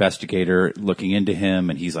private investigator looking into him,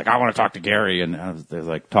 and he's like, I want to talk to Gary. And they're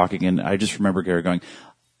like talking, and I just remember Gary going,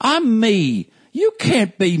 I'm me. You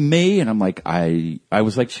can't be me. And I'm like, I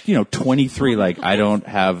was like, 23, like, I don't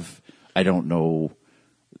know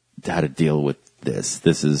how to deal with this.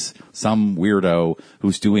 This is some weirdo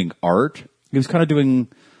who's doing art. He was kind of doing,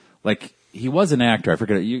 like, he was an actor. I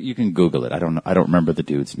forget. You can Google it. I don't remember the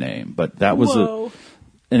dude's name, but that was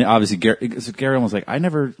and obviously Gary was like, I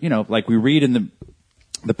never, like we read in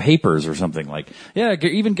the papers or something like, yeah,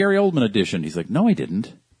 even Gary Oldman auditioned. He's like, no, I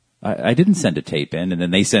didn't. I didn't send a tape in. And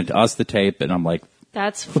then they sent us the tape, and I'm like,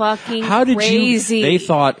 That's fucking how did crazy. They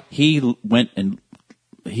thought he went and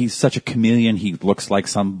he's such a chameleon. He looks like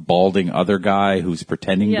some balding other guy who's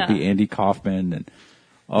pretending to be Andy Kaufman. And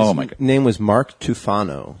oh my God. Name was Mark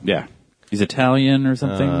Tufano. Yeah. He's Italian or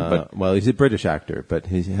something, but Well, he's a British actor, but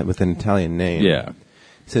he's with an Italian name. yeah.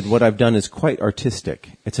 He said, what I've done is quite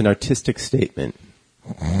artistic. It's an artistic statement.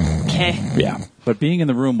 Okay. Yeah. But being in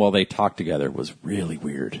the room while they talked together was really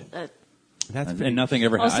weird. and nothing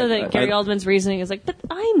ever Also, that Gary Oldman's reasoning is like, but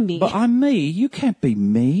I'm me. But I'm me. You can't be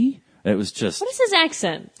me. It was just. What is his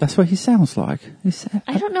accent? That's what he sounds like.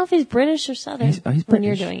 I don't know if he's British or Southern He's when British.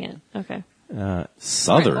 you're doing it. Okay.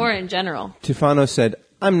 Southern. Or in general. Tufano said,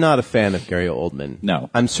 I'm not a fan of Gary Oldman. No.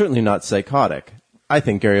 I'm certainly not psychotic. I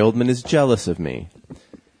think Gary Oldman is jealous of me.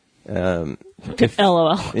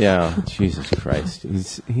 LOL. Yeah, Jesus Christ.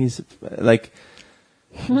 He's like,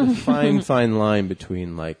 there's a fine line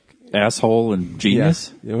between like, Asshole and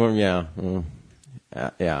genius. Yeah,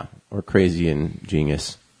 or crazy and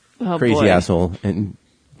genius. Oh, Crazy boy. asshole and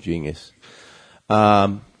genius.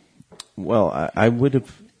 Well, I would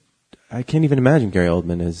have. I can't even imagine Gary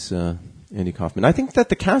Oldman as Andy Kaufman. I think that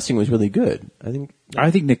the casting was really good. I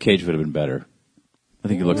think Nick Cage would have been better. I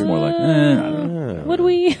think he looks more like. I don't know. Would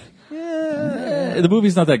we? The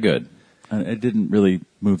movie's not that good. It didn't really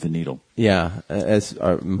move the needle. Yeah, as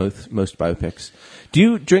are most biopics. Do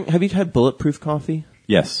you drink? Have you had bulletproof coffee?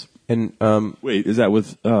 Yes. And Wait, is that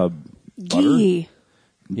with Ghee.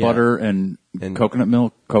 butter and coconut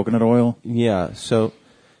milk, coconut oil? yeah. So,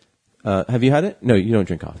 have you had it? No, you don't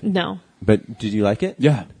drink coffee. No. But did you like it?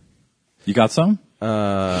 Yeah. You got some? You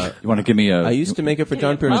want to give me a? I used to make it for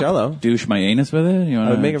John Piercello. douche my anus with it. You I want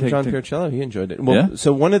would make it for John Piercello. He enjoyed it. Well, Yeah?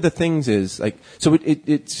 so one of the things is like, so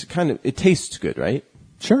it's kind of, it tastes good, right?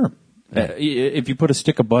 Sure. If you put a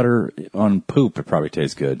stick of butter on poop, it probably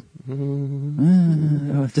tastes good.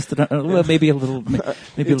 Just maybe a little.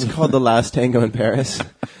 Maybe It's called The Last Tango in Paris.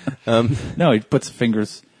 No, he puts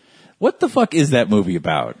fingers. What the fuck is that movie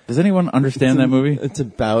about? Does anyone understand that movie? It's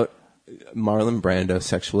about Marlon Brando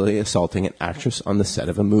sexually assaulting an actress on the set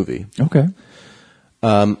of a movie. Okay.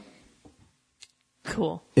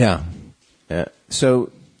 Cool. Yeah.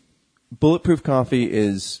 So, bulletproof coffee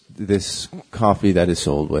is this coffee that is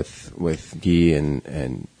sold with ghee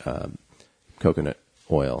and coconut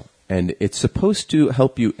oil, and it's supposed to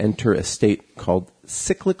help you enter a state called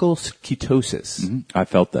cyclical ketosis. I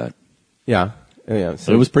felt that. Yeah. Yeah.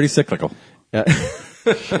 So it was pretty cyclical. Yeah.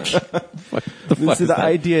 What the fuck So is the that?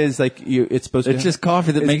 idea is like it's supposed to. It's just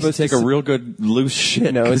coffee that it's makes you supposed take to a real good loose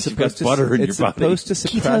shit. No, it's because you've got supposed to. butter in It's your body. supposed to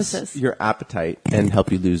suppress Ketosis. your appetite and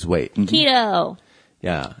help you lose weight. Keto.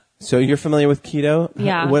 Yeah. So you're familiar with keto?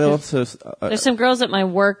 Yeah. What else? Is, There's some girls at my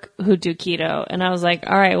work who do keto, and I was like,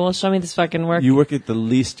 all right, well, show me this fucking work. you work at the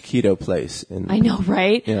least keto place. I know,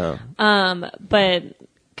 right? Yeah. But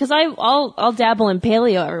because I'll dabble in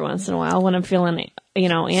paleo every once in a while when I'm feeling, So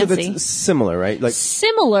antsy. that's similar, right? Like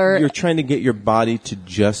Similar. you're trying to get your body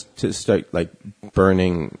to start like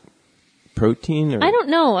burning protein. Or I don't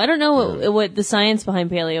know what the science behind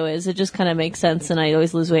paleo is. It just kind of makes sense, and I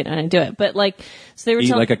always lose weight and I do it. But like, so they were Eat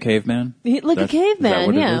telling like a caveman? Eat like a Is caveman, that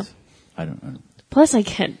what yeah. It is? I don't know. Plus, I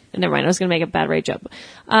can't. Never mind. I was going to make a bad rape joke.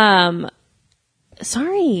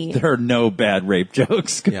 Sorry, There are no bad rape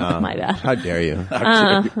jokes. Yeah. My bad. How dare you?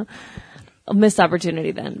 A missed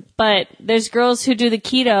opportunity then. But there's girls who do the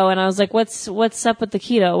keto, and I was like, "What's up with the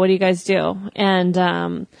keto? What do you guys do?"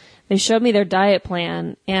 And they showed me their diet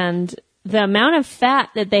plan, and the amount of fat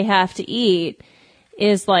that they have to eat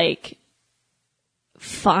is like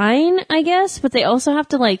fine, I guess, but they also have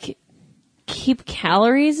to like keep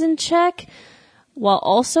calories in check while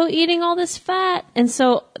also eating all this fat. And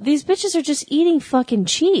so these bitches are just eating fucking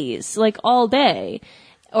cheese like all day,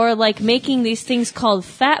 or like making these things called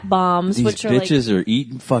fat bombs, These which are like, bitches are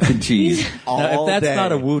eating fucking cheese. Now, All if that's day.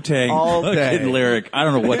 not a Wu-Tang All fucking day. lyric, I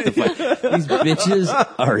don't know what the fuck. These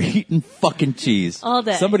bitches are eating fucking cheese. All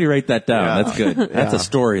day. Somebody write that down. Yeah. That's good. That's a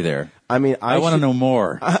story there. I mean, I want to know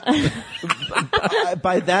more.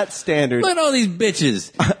 by that standard. Look at all these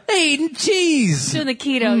bitches. They eating cheese. doing the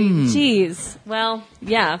keto, eating cheese. Well,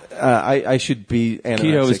 yeah. I should be anorexic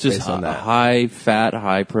Keto is just based on that. high fat,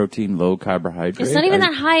 high protein, low carbohydrate. It's not even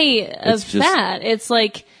that high of It's just- fat. It's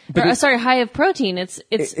like, high of protein. It's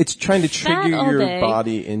trying to fat trigger all your day.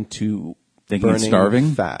 body into Thinking it's burning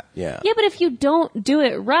starving? fat. Yeah. Yeah, but if you don't do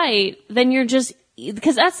it right, then you're just,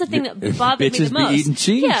 because that's the thing that bothers me bitches the be most. eating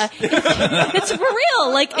cheese. Yeah, it's for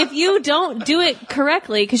real. Like if you don't do it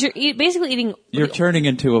correctly, because you're basically eating. You're turning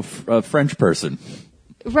into a French person.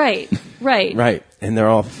 Right. Right. And they're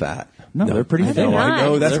all fat. No, they're pretty They're thin. No, I not.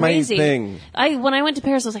 know. That's It's my crazy. thing. When I went to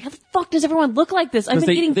Paris, I was like, how the fuck does everyone look like this? I've been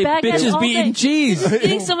eating baguettes bitches all be day. eating cheese.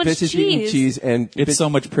 Eating so much Bitches eating cheese and It's so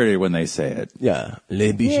much prettier when they say it. yeah.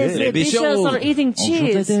 Les Yes, bichets. the bichos are eating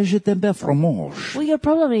cheese. Well, your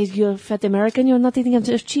problem is you're fat American. You're not eating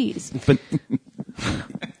enough cheese.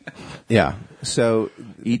 Yeah. So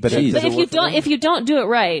Eat but cheese. But if you don't do it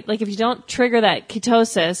right, like if you don't trigger that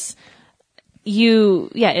ketosis,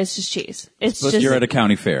 it's just cheese. It's just You're at a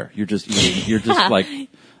county fair. You're just eating. You're just like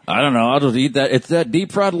I don't know. I'll just eat that. It's that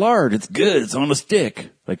deep fried lard. It's good. It's on a stick.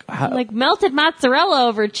 Like, how, Like melted mozzarella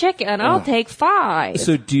over chicken. I'll take 5.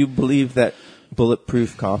 So do you believe that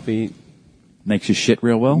bulletproof coffee makes you shit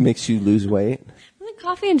real well? makes you lose weight? Doesn't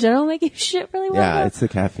coffee in general make you shit really well? Yeah, it's the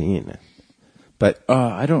caffeine. But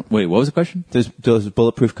I don't. Wait, what was the question? does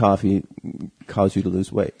bulletproof coffee cause you to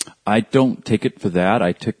lose weight? I don't take it for that.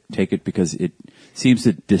 I take it because it seems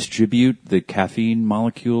to distribute the caffeine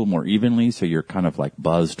molecule more evenly, so you're kind of like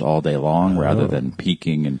buzzed all day long rather than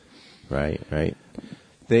peaking. And Right.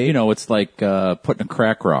 it's like putting a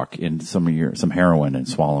crack rock in some heroin and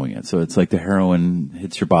swallowing it. So it's like the heroin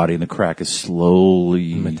hits your body and the crack is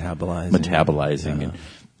slowly metabolizing.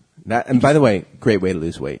 And by the way, great way to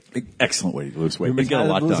lose weight. Excellent way to lose weight. Your You get a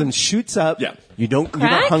lot metabolism done. shoots up. Yeah. You're not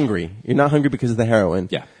Crack? hungry. You're not hungry because of the heroin.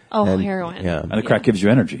 Yeah. Oh, And- heroin. Yeah. And the crack gives you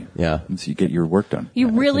energy. Yeah. And so you get your work done. You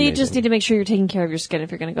really amazing. just need to make sure you're taking care of your skin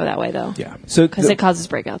if you're going to go that way, though. Yeah. So Because it causes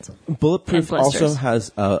breakouts. Bulletproof and blisters. also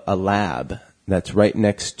has a lab that's right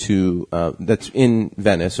next to that's in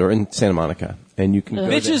Venice or in Santa Monica, and you can go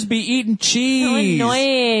there. Bitches be eating So cheese.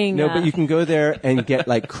 annoying. No, but you can go there and get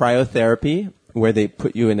like cryotherapy, where they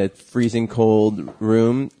put you in a freezing cold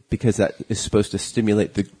room because that is supposed to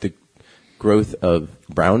stimulate the growth of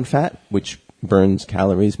brown fat, which burns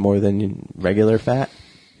calories more than regular fat.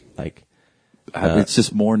 Like, It's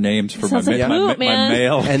just more names for Sounds my, like ma- poop, my man.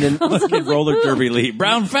 male. and then Fucking roller derby lead.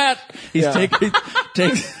 Brown fat. He's Yeah. taking.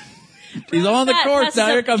 He's on the fat course passes now.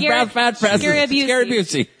 Here up. comes brown fat. Scary Busey. Scary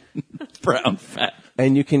Busey. Brown fat.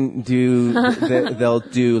 and you can do they'll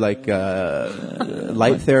do like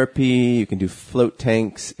light therapy. You can do float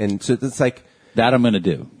tanks, and so it's like That I'm going to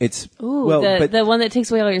do. it's Ooh, well, the, but the one that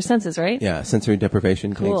takes away all your senses, right? yeah, sensory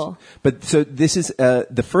deprivation Cool. tanks. But so this is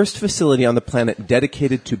the first facility on the planet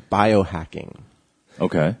dedicated to biohacking.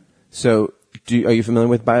 Okay. So, are you familiar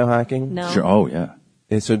with biohacking? No. Sure. Oh, yeah.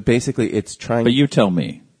 And so basically, it's trying. But you tell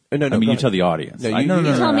me. No, I mean, go you ahead. tell the audience. No, I- you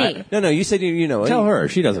Tell me. No, you said you know. Tell her.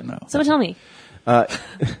 She doesn't know. Someone tell me.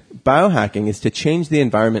 Biohacking is to change the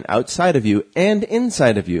environment outside of you and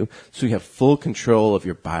inside of you, so you have full control of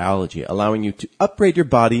your biology, allowing you to upgrade your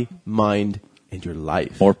body, mind, and your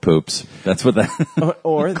life. Or poops. That's what that.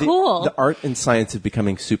 Or Cool. the art and science of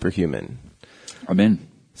becoming superhuman. I'm in.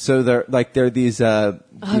 So there are these.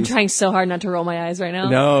 I'm trying so hard not to roll my eyes right now.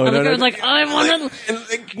 No, I'm no, no. like, I want And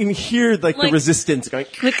you can hear like the Like- resistance going.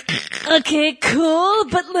 to, okay, cool,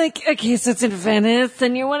 but like, okay, so it's in Venice,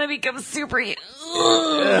 and you want to become super. There they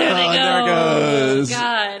go. there it goes.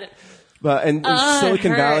 God. But in it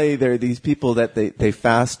Silicon hurt. Valley, there are these people that they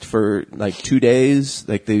fast for like 2 days,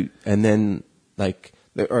 and then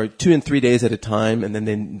or 2 and 3 days at a time, and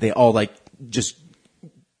then they all like just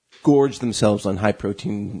gorge themselves on high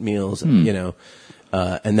protein meals, and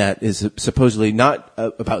that is supposedly not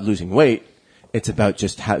about losing weight. It's about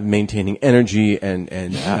just maintaining energy and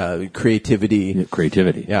creativity.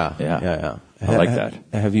 Creativity. Yeah. I like that.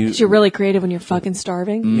 Have you? You're really creative when you're fucking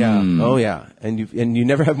starving. Yeah. Oh yeah. And you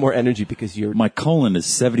never have more energy because you're. My colon is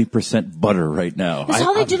 70% butter right now. That's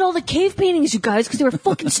how they did all the cave paintings, you guys, because they were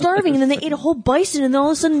fucking starving, and then they ate a whole bison, and then all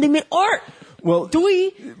of a sudden they made art. Well,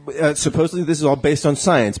 supposedly this is all based on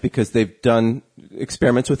science because they've done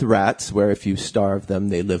experiments with rats where if you starve them,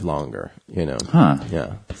 they live longer. Huh.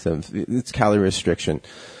 Yeah. So it's calorie restriction.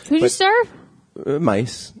 Who'd you starve?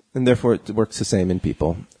 Mice, and therefore it works the same in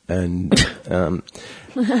people. And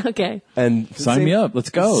Okay. and Sign me up. Let's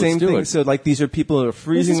go. Same Let's do thing. it. So like these are people who are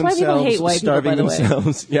freezing This is why people themselves, hate white people, starving by the way.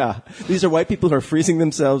 themselves. Yeah, these are white people who are freezing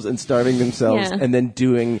themselves and starving themselves, Yeah. and then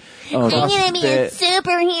doing CrossFit.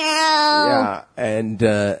 superhero. Yeah, and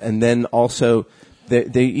then also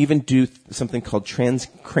they even do something called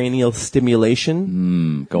transcranial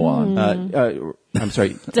stimulation. Go on. I'm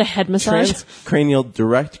sorry, It's a head massage. transcranial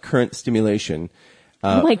direct current stimulation.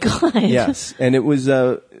 Oh my God. Yes, and it was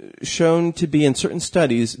shown to be in certain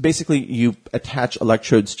studies. Basically, you attach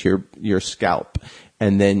electrodes to your scalp,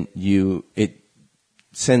 and then it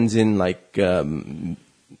sends in like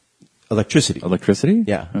electricity. Electricity?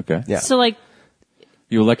 Yeah. Okay. Yeah. So like,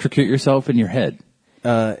 You electrocute yourself in your head.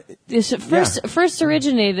 this first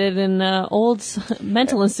originated in old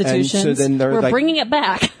mental institutions. then they're We're like- bringing it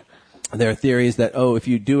back. There are theories that if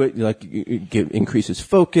you do it, it increases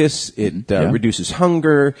focus, it Yeah. reduces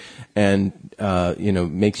hunger, and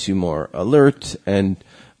makes you more alert, and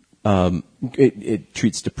it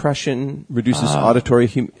treats depression, reduces auditory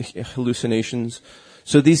hallucinations.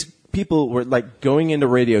 So these people were like going into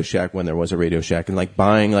Radio Shack when there was a Radio Shack, and like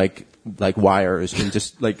buying like wires and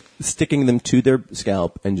just like sticking them to their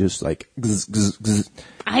scalp and just like. Zzz, zzz, zzz.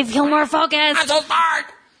 I feel more focused. I'm so smart.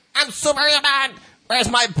 I'm superhuman. Where's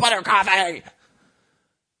my butter coffee?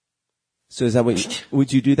 So is that what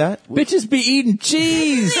would you do that? Bitches be eating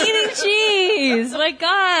cheese. Eating cheese. My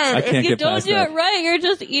God. I can't if you get don't past do that. it right, you're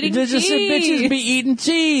just eating Just cheese. said bitches be eating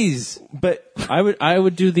cheese. But I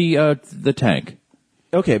would do the tank.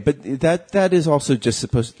 okay, but that is also just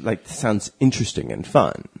supposed sounds interesting and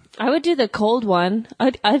fun. I would do the cold one.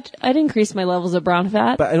 I'd increase my levels of brown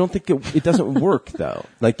fat. But I don't think it doesn't work though.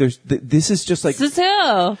 Like this is just like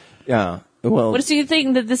So, yeah. Well, what do you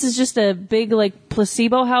think that this is just a big like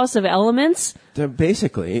placebo house of elements?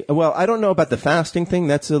 basically. Well, I don't know about the fasting thing.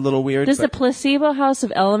 That's a little weird. Does the but placebo house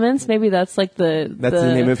of elements? Maybe that's like that's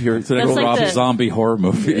the name of your It's an That's like Rob the- Zombie horror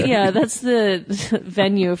movie. Yeah, that's the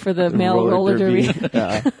venue for the male roller derby.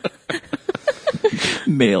 Yeah.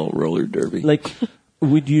 Male roller derby. Like,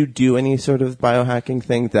 would you do any sort of biohacking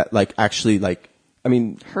thing that actually I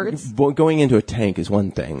mean, Hurts? Going into a tank is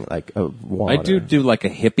one thing, like water. I do like a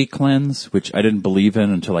hippie cleanse, which I didn't believe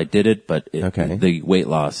in until I did it, but Okay. the weight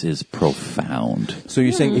loss is profound. So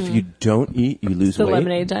you're saying if you don't eat, you lose The weight?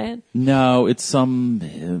 lemonade diet. No, it's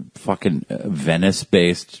some fucking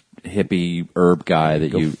Venice-based hippie herb guy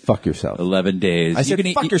that Go you fuck yourself. 11 days. I said you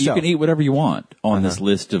can fuck eat, yourself. You can eat whatever you want on this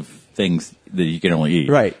list of things that you can only eat.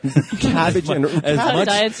 Right. Cabbage and How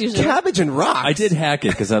diets usually work. cabbage and rocks. I did hack it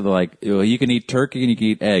because I'm like, well, you can eat turkey and you can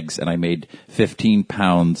eat eggs, and I made 15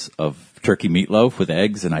 pounds of turkey meatloaf with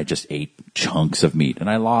eggs, and I just ate chunks of meat, and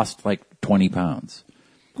I lost like 20 pounds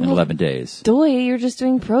in 11 days. Doy, you're just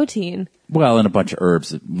doing protein. Well, and a bunch of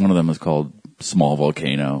herbs. One of them was called Small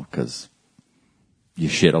Volcano because you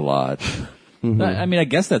shit a lot. I mean, I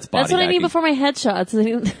guess that's body That's what I need hacking. before my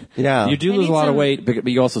headshots. Yeah. You do I lose need a lot of some- weight, but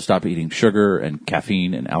you also stop eating sugar and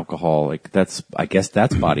caffeine and alcohol. Like I guess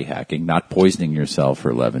that's body hacking, not poisoning yourself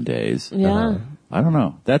for 11 days. Yeah. I don't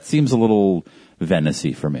know. That seems a little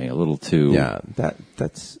Venice-y for me, a little too. Yeah,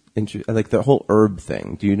 that's interesting. Like the whole herb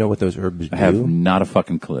thing. Do you know what those herbs do? I have not a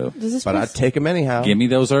fucking clue. Does this But place, I'd take them anyhow. Give me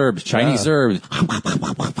those herbs, Chinese herbs.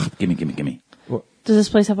 Gimme. does this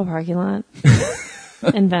place have a parking lot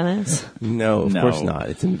in Venice? No, of No. course not.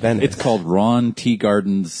 It's in Venice. It's called Ron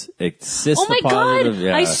Teagardens. Oh my God!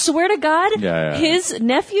 Yeah. I swear to God, Yeah. his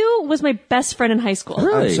nephew was my best friend in high school.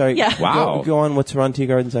 Really? I'm sorry. Yeah. Wow. Go on. What's Ron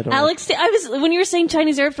Teagardens? I don't know. Alex, I was when you were saying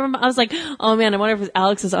Chinese herb from, I was like, oh man, I wonder if it's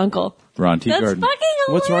Alex's uncle. Ron That's Teagarden. fucking hilarious.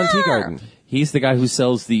 What's Ron Teagarden? He's the guy who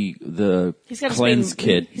sells the He's got cleanse a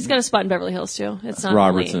kit. He's got a spot in Beverly Hills too. It's not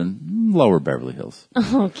Robertson, Lower Beverly Hills.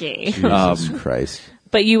 Only, okay, Jesus Christ.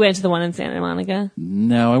 but you went to the one in Santa Monica.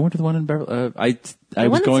 No, I went to the one in Beverly. I The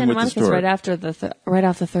was one in going Santa with the Monica's store. right after right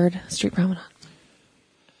off the 3rd Street Promenade.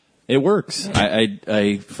 It works.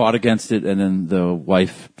 I fought against it, and then the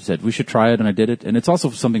wife said we should try it, and I did it. And it's also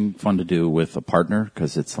something fun to do with a partner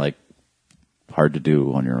because it's like hard to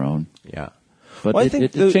do on your own. Yeah. But Well, I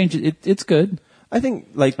it think changes. It's good. I think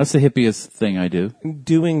like That's the hippiest thing I do.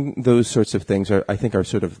 doing those sorts of things are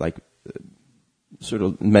sort of like sort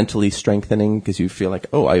of mentally strengthening because you feel like,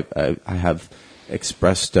 oh, I have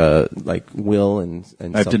expressed like will and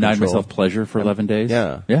I've denied self-control. myself pleasure for 11 days.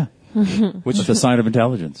 Yeah. Yeah. Which It's a sign of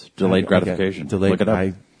intelligence. Delayed Okay. gratification. Delayed. Look it up.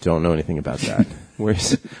 I don't know anything about that.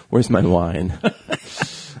 Where's my wine?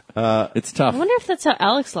 It's tough. I wonder if that's how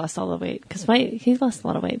Alex lost all the weight because he lost a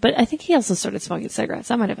lot of weight, but I think he also started smoking cigarettes.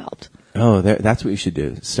 That might have helped. Oh, that's what you should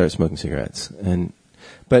do. Start smoking cigarettes.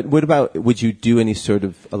 But what about, would you do any sort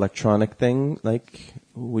of electronic thing? Like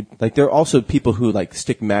there are also people who like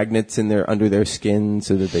stick magnets under their skin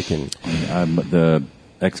so that they can. The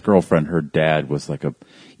ex-girlfriend, her dad was like a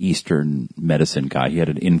Eastern medicine guy. He had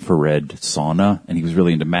an infrared sauna, and he was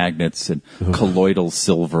really into magnets and colloidal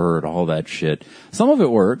silver and all that shit. Some of it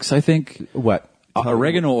works, I think. What?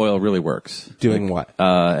 Oregano oil really works. Doing what?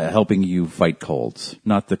 Helping you fight colds.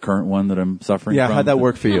 Not the current one that I'm suffering Yeah, from. how'd that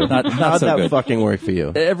work for you? Not How'd so that good. fucking work for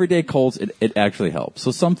you? Everyday colds, it actually helps.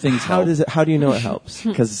 So some things How help. how do you know it helps?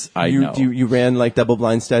 Because I know. You ran like double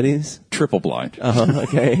blind studies? Triple blind.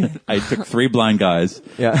 Okay. I took 3 blind guys.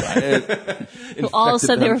 Yeah. Who all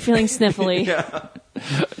said they were feeling sniffly.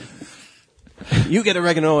 You get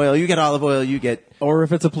oregano oil, you get olive oil, you get. Or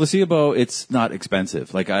if it's a placebo, it's not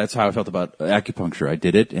expensive. Like that's how I felt about acupuncture. I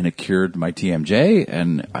did it and it cured my TMJ,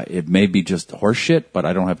 and it may be just horse shit, but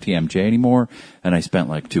I don't have TMJ anymore, and I spent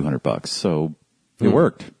like $200. So it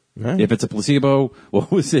worked. Right. If it's a placebo,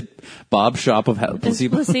 what was it? Bob's Shop of It's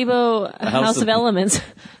Placebo. placebo House of- of Elements.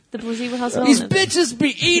 The placebo House of These Elements. bitches be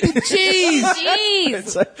eating cheese.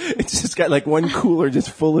 Jeez. It's just got like one cooler just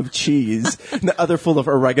full of cheese, and the other full of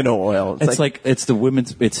oregano oil. It's like it's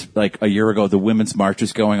like a year ago, the women's march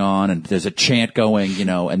is going on, and there's a chant going,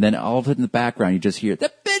 and then all of it in the background, you just hear,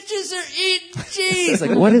 the bitches are eating cheese.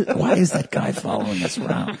 Like, why is that guy following us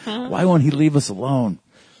around? Why won't he leave us alone?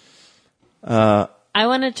 I I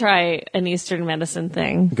want to try an Eastern medicine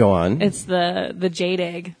thing. Go on. It's the jade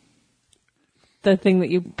egg. The thing that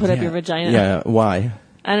you put up your vagina. Yeah, why?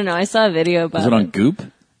 I don't know. I saw a video about Is it on Goop?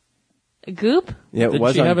 Goop? Yeah, it Did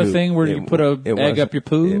was she on have a Goop. thing where you put a egg up your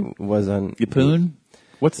poo? It was on Your poon?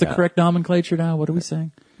 What's the Yeah. correct nomenclature now? What are we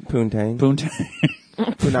saying? Poontang. Poontang?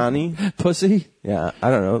 Punani. Pussy? Yeah, I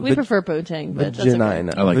don't know. We prefer poontang, but that's okay.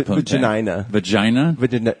 Vagina. I like poontang. Vagina.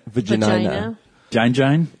 Vagina? Vagina.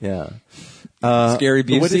 Gine? Yeah. Scary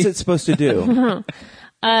Busey? What is it supposed to do?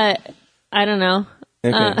 I don't know.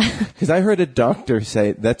 Okay. Because I heard a doctor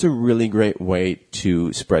say that's a really great way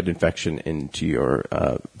to spread infection into your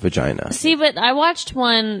vagina. See, but I watched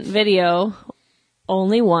one video,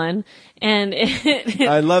 only one, and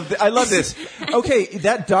I love this. Okay,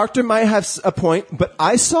 that doctor might have a point, but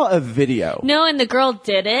I saw a video. no, and the girl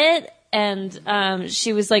did it, and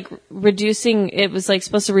she was like reducing. It was like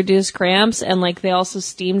supposed to reduce cramps, and like they also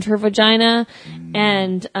steamed her vagina,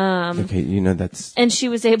 and Okay, that's and she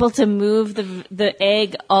was able to move the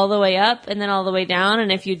egg all the way up and then all the way down.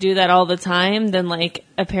 And if you do that all the time, then like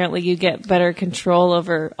apparently you get better control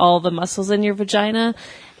over all the muscles in your vagina,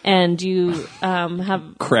 and you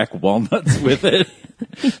have. Crack walnuts with it.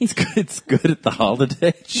 It's good at the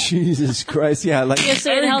holiday. Jesus Christ. Yeah, like Yeah,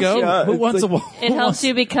 so it There you helps go. you. Yeah, Who it's wants like- a walnut? It helps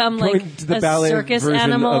you become like going to the a ballet circus version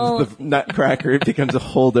animal. of the Nutcracker. It becomes a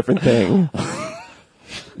whole different thing.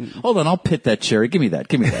 Hold on, I'll pit that cherry. Give me that.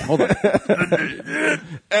 Hold on.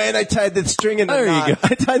 And I tied the string in the There you knot. go.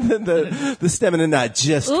 I tied the stem in a knot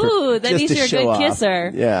just Ooh, for, that just means to you're a show good off.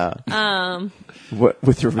 kisser. Yeah.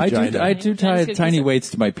 With your vagina. I do tie Nice good tiny kisser. weights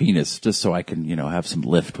to my penis just so I can, have some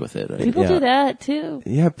lift with it. People Yeah. do that too.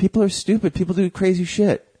 Yeah, people are stupid. People do crazy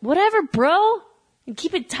shit. Whatever, bro.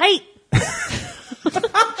 Keep it tight.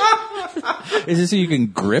 Is it so you can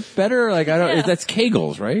grip better? Like Yeah. that's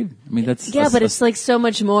Kegels, right? I mean, that's Yeah, but it's like so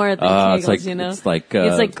much more than Kegels, it's like- It's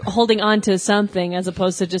it's like, holding on to something as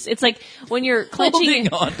opposed to just. It's like when you're clenching.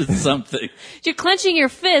 holding on to something. You're clenching your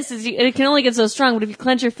fist. It can only get so strong, but if you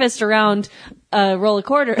clench your fist around a roll of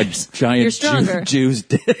quarters, Giant you're stronger. Jew's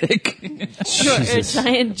dick. Sure, a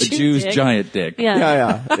giant A Jew's dick. giant dick.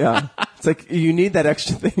 Yeah. Yeah. It's like you need that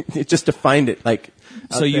extra thing just to find it. Like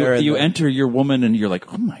So out there in you the- enter your woman and you're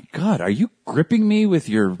like, oh my god, are you gripping me with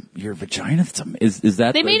your vagina? Is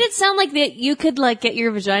that They the- made it sound like that you could like get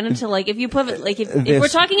your vagina to like if you put it like if we're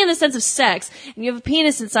talking in the sense of sex and you have a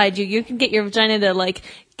penis inside you, you can get your vagina to like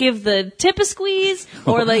give the tip a squeeze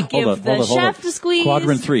or like Hold give on, the hold on. shaft a squeeze.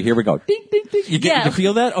 Quadrant 3. Here we go. Ding, ding, ding. Yeah. You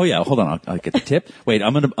feel that? Oh yeah. Hold on. I'll get the tip. Wait.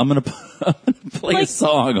 I'm gonna play a Like-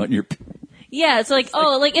 song on your. Yeah, it's like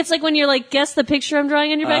it's like when you're like guess the picture I'm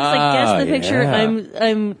drawing on your back. It's like guess the picture yeah.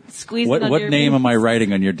 I'm squeezing. What on your name am I penis.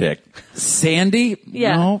 writing on your dick? Sandy?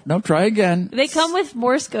 Yeah. No. Try again. They come with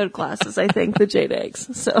Morse code classes, I think, the jade eggs.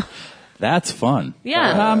 So That's fun.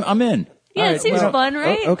 Yeah. I'm in. yeah, All it right, seems well, fun,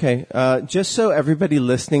 right? Okay, just so everybody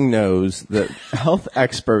listening knows that health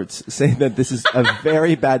experts say that this is a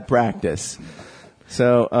very bad practice.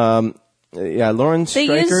 So, yeah, Lauren They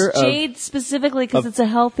Stryker use jade specifically because it's a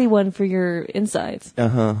healthy one for your insides.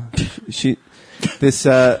 this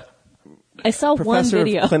I saw one professor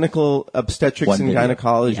video. of clinical obstetrics One and video.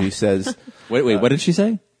 gynecology says Wait. What did she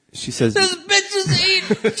say? she says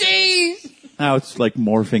Bitches eat cheese. Now it's like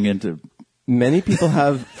morphing into. many people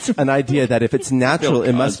have an idea that if it's natural, Bill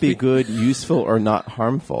it must be Cosby. good, useful, or not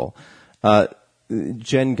harmful.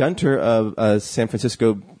 Jen Gunter of San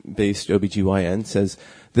Francisco-based OBGYN says,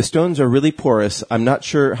 the stones are really porous. I'm not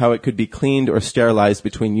sure how it could be cleaned or sterilized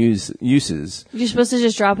between uses. You're supposed to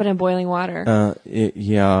just drop it in boiling water.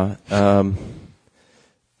 Yeah.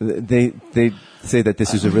 They say that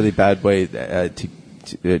this is a really bad way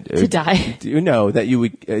to die. No, that you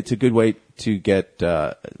would. It's a good way to get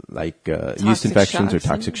yeast infections or shock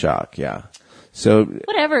toxic shock. Yeah. So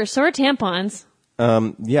Whatever. So are tampons.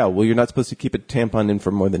 yeah. Well, you're not supposed to keep a tampon in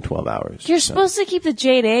for more than 12 hours. You're So- supposed to keep the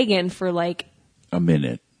jade egg in for like, A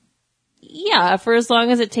minute. yeah, for as long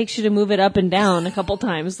as it takes you to move it up and down a couple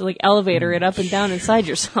times, to like elevator it up and down inside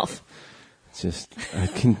yourself. Just I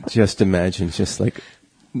can just imagine just like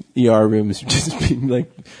ER rooms just being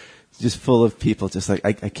like just full of people just like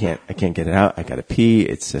I can't get it out. I gotta pee.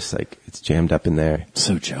 It's just like it's jammed up in there.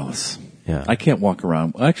 So jealous. Yeah. I can't walk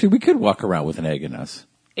around. Actually, we could walk around with an egg in us.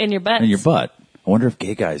 In your butt. In your butt. I wonder if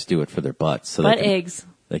gay guys do it for their butts. So Butt they can, eggs.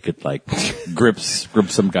 They could like grip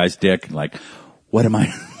some guy's dick and like, what am I?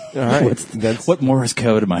 All right. What Morse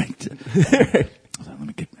code am I? Hold on, let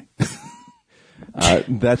me get my.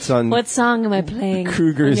 That's on What song am I playing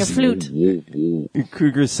Kruger's- on your flute?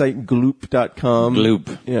 Kruger's site gloop.com.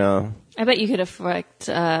 Gloop. Yeah. I bet you could affect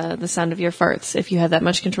the sound of your farts if you had that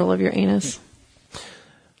much control of your anus.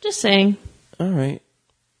 Just saying. All right.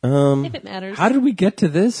 If it matters. How did we get to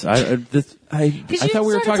this? I thought we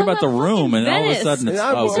were started talking about the room, and all of a Venice. sudden it's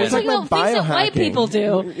Yeah, We're It's talking like about things that white biohacking. people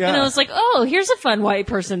do. Yeah. And I was like, oh, here's a fun white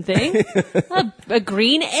person thing. a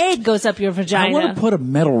green egg goes up your I vagina. want to put a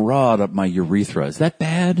metal rod up my urethra. Is that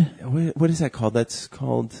bad? What is that called? That's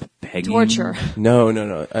called Pegging? Torture. no.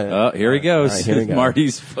 Oh, here he goes. all right, here we go.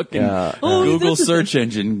 Marty's fucking Oh, Google that's a search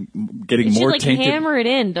engine getting You should more like tainted. hammer it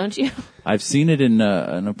in, don't you? I've seen it in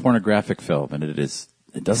a pornographic film, and it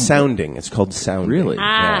doesn't sounding. It's called sounding. Really?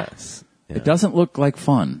 Ah. Yes. It doesn't look like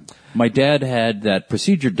fun. My dad had that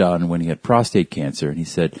procedure done when he had prostate cancer, and he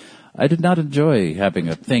said, I did not enjoy having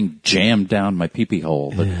a thing jammed down my pee-pee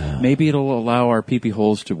hole, but maybe it'll allow our pee-pee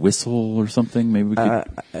holes to whistle or something. Maybe we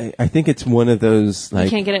could... I think it's one of those You like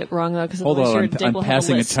can't get it wrong though, because Hold otherwise your on, dick I'm will have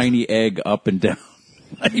passing a list. tiny egg up and down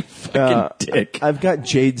my fucking dick. I've got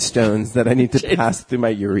jade stones that I need to pass through my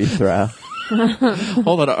urethra.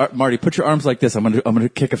 Hold on, Marty, put your arms like this. I'm gonna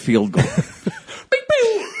kick a field goal.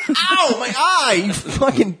 Ow, my eye! You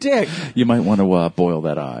fucking dick! You might want to boil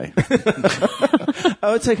that eye.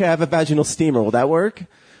 Oh, it's okay. I have a vaginal steamer. Will that work?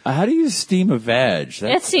 How do you steam a vag?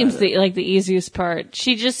 That seems like the easiest part.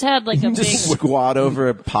 She just had like a big... Just squat over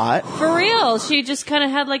a pot. For real, she just kind of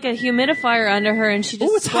had like a humidifier under her, and she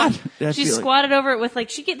just it's hot. I she feel like- squatted over it with like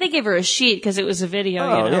they gave her a sheet because it was a video,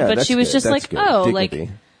 Oh, you know. yeah, but that's she was good. just That's like, good. oh, Dignity. like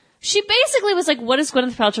she basically was like, what is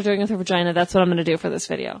Gwyneth Paltrow doing with her vagina? That's what I'm going to do for this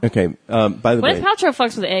video. Okay. By the way, Gwyneth Paltrow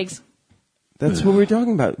fucks with eggs. that's what we were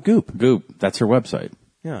talking about. Goop. Goop. That's her website.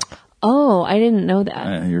 Yeah. Oh, I didn't know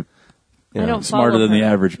that. You're I don't smarter follow than the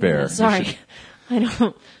her. average bear. Yeah, sorry, I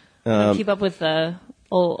don't keep up with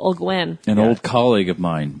old Gwen. An old colleague of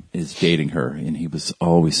mine is dating her, and he was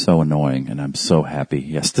always so annoying, and I'm so happy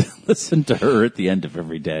he has to listen to her at the end of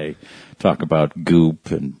every day talk about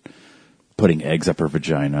goop and putting eggs up her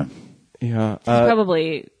vagina. Yeah.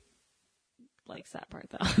 Probably likes that part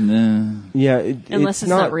though. Nah. Yeah. Unless it's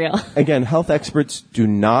not real. Again, health experts do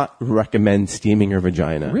not recommend steaming your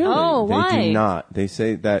vagina. Really? Oh, They why? do not. They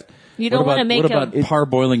say that. You don't want to make what about a.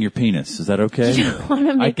 parboiling your penis? Is that okay? You don't wanna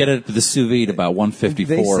I make- get it to the sous vide about They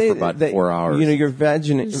 154 say for about that, 4 hours. You know, your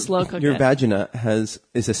vagina, Slow cook your it. vagina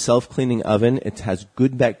is a self-cleaning oven. It has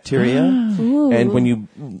good bacteria, and when you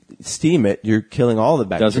steam it, you're killing all the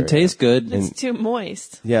bacteria. Doesn't taste good. It's too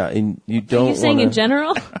moist. Yeah, and you Are don't. you saying wanna, in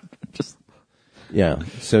general? Yeah,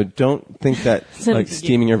 so don't think that So- like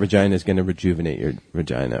steaming your vagina is going to rejuvenate your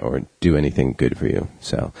vagina or do anything good for you.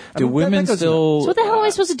 So, Do women that goes still So what the hell am I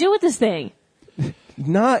supposed to do with this thing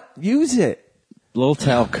not use it? little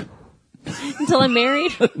talc? until I'm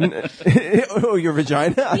married? Oh, your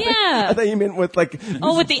vagina? Yeah. I thought you meant with like.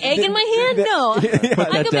 Oh, with the egg in my hand? No, I that can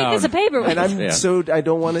make this a down. paper. And I'm Yeah. I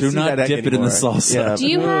don't want to Do see not that egg dip it in the anymore. salsa. Yeah. Do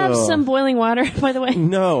you have Ugh. some boiling water, by the way?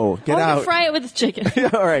 No, get I want out. to fry it with the chicken.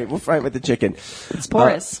 All right, we'll fry it with the chicken. It's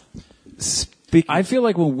porous. I feel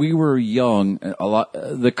like when we were young, a lot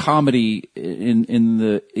the comedy in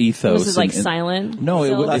the ethos. Was it like and- silent? No, it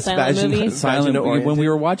Still was the less silent vagina- movies. silent. Vagina-oriented. When we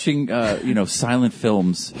were watching, silent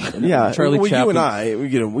films. Yeah, Charlie well, Chaplin. you and I,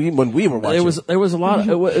 when we were watching, There was a lot.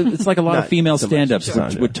 It's like a lot of Not female so much stand-ups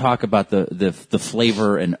Sandra. would talk about the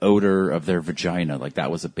flavor and odor of their vagina. Like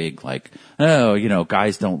that was a big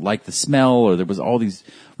guys don't like the smell, or there was all these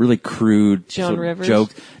really crude Joan sort of Rivers.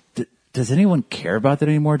 jokes. Does anyone care about that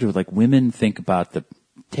anymore? Do like women think about the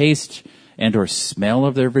taste and or smell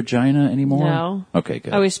of their vagina anymore? No. Okay,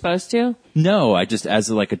 good. Are we supposed to? No, I just as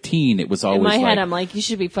like a teen, it was always In my head, like, I'm like, you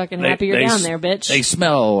should be fucking happy you're down there, bitch. They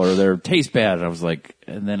smell or they taste bad. And I was like,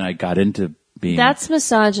 and then I got into being That's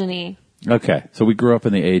misogyny. okay. So we grew up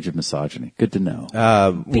in the age of misogyny. Good to know.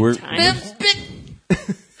 we're Time.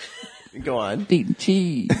 go on Eating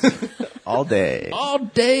cheese all day. all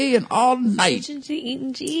day and all night.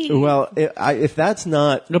 Eating cheese. Well, if that's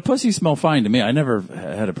not The pussy smell fine to me. I never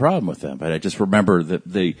had a problem with them, but I just remember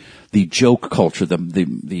the joke culture, the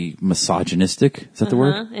misogynistic. Is that the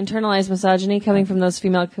word? Internalized misogyny coming from those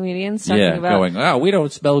female comedians talking Yeah, about. going, oh, we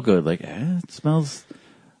don't smell good. Like, it smells.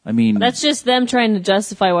 I mean, That's just them trying to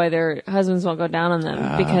justify why their husbands won't go down on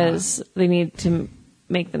them because they need to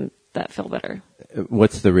make them that feel better.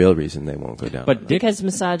 what's the real reason they won't go down? but dick Because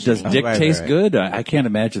misogyny. does dick right, taste right. good? I can't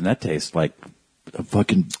imagine that tastes like a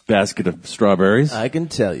fucking basket of strawberries. I can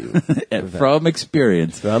tell you, From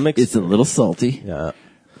experience, From it's a little salty, yeah,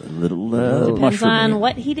 a little Depends mushroomy. on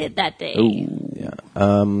what he did that day. Ooh,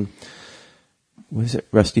 yeah. Was it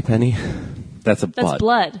Rusty Penny? that's a That's butt.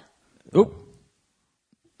 blood. Oop.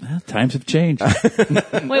 Well, times have changed.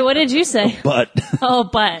 Wait, what did you say? But Oh,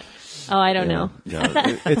 but. Oh, I don't know. No,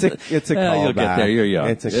 it's a callback. You'll get there. You're young.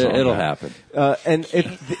 It's a It'll callback. happen. And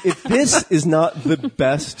if this is not the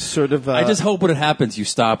best sort of, I just hope when it happens, you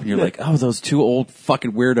stop and you're like, oh, those two old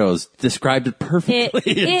fucking weirdos described it perfectly.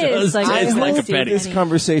 It is does like taste a like a hope penny. this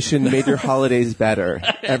conversation made your holidays better,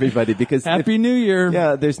 everybody, because Happy New Year.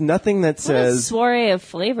 yeah, there's nothing that What a says soiree of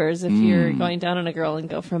flavors if you're going down on a girl and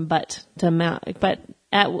go from butt to mouth,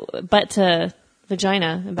 butt to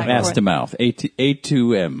vagina and back and Ass forth. to mouth. A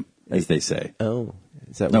to M, as they say. oh,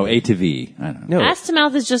 is that No, what- A to V. I don't know. no. Ass to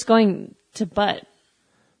mouth is just going to butt.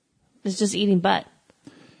 It's just eating butt.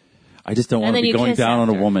 I just don't want And to then be you going kiss down on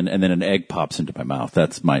a after. woman and then an egg pops into my mouth.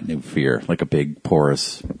 That's my new fear. Like a big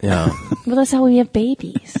porous. Yeah, Well, that's how we have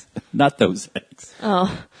babies. Not those eggs.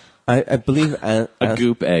 Oh, I believe A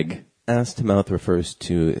goop egg. ass to mouth refers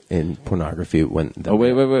to in pornography when. The, Oh,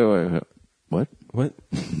 wait. What? What?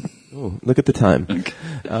 Oh, look at the time.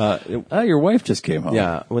 Oh, your wife just came home.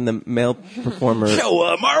 Yeah, when the male performer.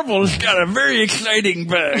 So, Marvel's got a very exciting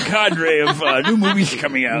cadre of new movies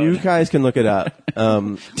coming out. You guys can look it up.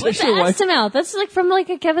 what's the ass to mouth? That's like from like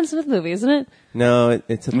a Kevin Smith movie, isn't it? No,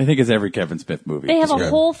 it's a I think it's every Kevin Smith movie. They have Yeah. a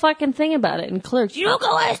whole fucking thing about it in Clerks. You don't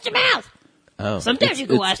go ass to mouth. oh. Sometimes you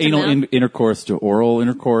go ass It's to anal mouth. intercourse to oral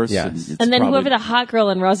intercourse. Yes. it's And then probably- whoever the hot girl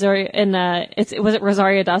in Rosario was it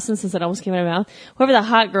Rosario Dawson, since it almost came out of my mouth. Whoever the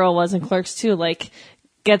hot girl was in Clerks 2, like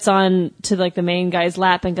gets on to like the main guy's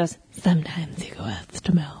lap and goes, "Sometimes you go ass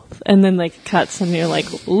to mouth," and then like cuts and you're like,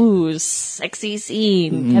 "Ooh, sexy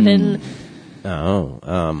scene." Kevin,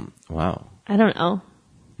 Wow. I don't know.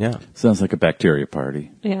 Yeah. Sounds like a bacteria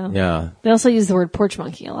party. Yeah. Yeah. They also use the word porch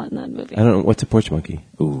monkey a lot in that movie. I don't know. What's a porch monkey?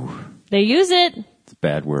 Ooh, They use it. it's a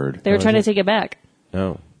bad word. They were trying to take it back.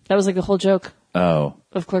 Oh. That was like the whole joke Oh.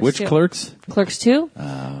 of Clerks Which 2. Clerks? Clerks 2?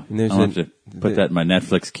 And there's I'll have to put that in my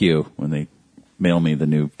Netflix queue when they mail me the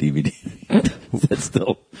new DVD. is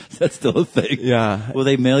that still a thing? Yeah. Will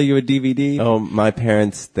they mail you a DVD? Oh, my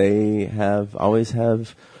parents, they always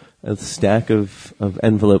have a stack of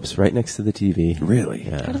envelopes right next to the TV. Really?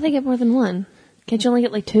 How Yeah. do they get more than one? Can't you only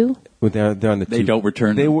get like 2? Well, they're on the They two. don't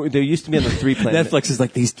return They them. were. They used to be on the 3 plan. Netflix is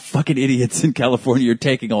like, these fucking idiots in California are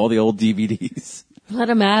taking all the old DVDs. Let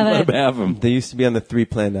them have Let it. them have them. They used to be on the 3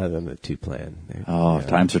 plan, now they're on the 2 plan. Oh,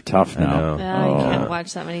 times are tough I now. know. Oh, you can't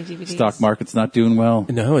watch that many DVDs. Stock market's not doing well.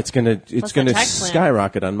 No, it's gonna Plus the tax plan.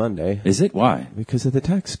 skyrocket on Monday Is it? Why? because of the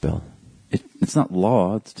tax bill. It's not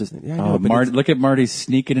law. It's just Yeah, I know, but Marty. it's- Look at Marty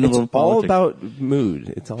sneaking in a It's little all politics. about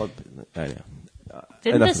mood. It's all. I know.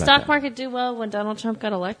 Didn't Enough the about stock that. market do well when Donald Trump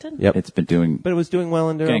got elected? Yep. It's been doing. But it was doing well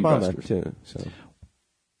under Obama Gangbusters. too. So.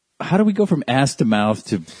 How do we go from ass to mouth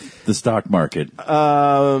to the stock market?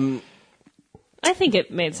 I think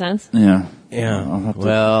it made sense. Yeah. Yeah. I'll have to-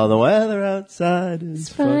 Well, the weather outside is It's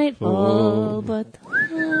frightful, but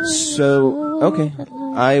So, okay.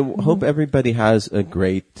 I hope everybody has a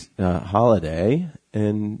great holiday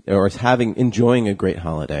or is enjoying a great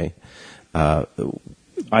holiday.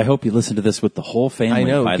 I hope you listen to this with the whole family I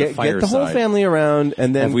know. by the Get fireside. the whole family around,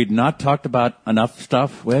 and then Have we not talked about enough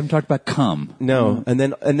stuff? We haven't talked about cum. no, and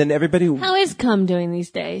then everybody how is cum doing these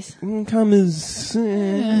days? come is.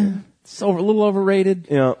 It's a little overrated.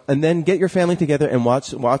 You know, and then get your family together and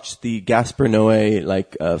watch the Gaspar Noé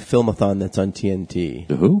filmathon that's on TNT.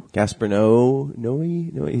 The who? Gaspar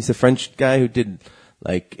Noé. He's a French guy who did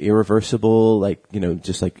like Irreversible,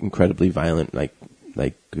 just like incredibly violent,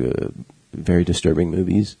 very disturbing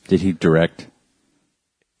movies. Did he direct?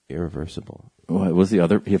 Irreversible. What was the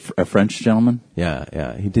other? A French gentleman?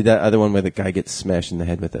 Yeah. He did that other one where the guy gets smashed in the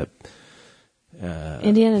head with a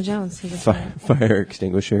Indiana Jones. He was fire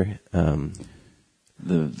extinguisher.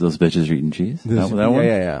 Those bitches are eating cheese? That one?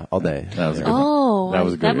 Yeah, all day. That was a good Oh, one. That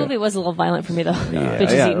was a good that one. movie was a little violent for me though.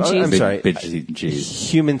 Bitches yeah. eating Oh, cheese. I'm sorry. Bitches eating cheese.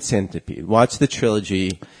 Human Centipede. Watch the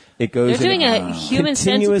trilogy. It goes. They're doing in a Human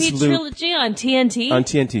continuous Centipede loop trilogy on TNT. on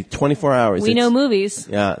TNT. 24 hours. We It's- know movies.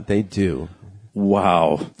 Yeah, they do.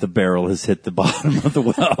 Wow, the barrel has hit the bottom of the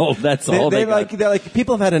well. That's all they got. they're like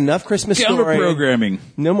people have had enough Christmas Counter Story. programming.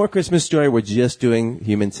 No more Christmas Story. We're just doing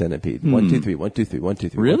Human Centipede. 1, 2, 3. 1, 2, 3. 1, 2,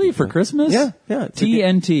 3. Really? 1, 2, For 3. Christmas? Yeah. It's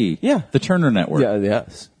TNT. Yeah. The Turner Network. Yeah.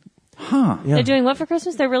 Yes. Huh. Yeah. They're doing what for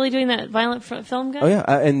Christmas? They're really doing that violent film guy? Oh yeah.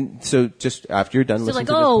 And so just after you're done So listening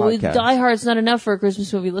like, oh, to this podcast, Die Hard's not enough for a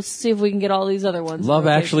Christmas movie. Let's see if we can get all these other ones. Love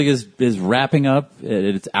Okay. Actually is wrapping up.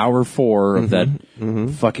 It's hour 4 of that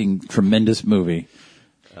fucking tremendous movie.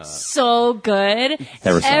 So good.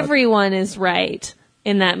 Never saw it. Everyone is right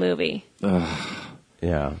in that movie.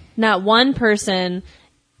 yeah, Not one person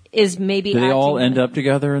is maybe Do they all acting end up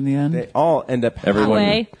together in the end? they all end up. that Everyone-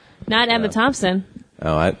 way. Not Emma Thompson.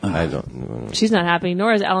 Oh, I don't. She's not happy,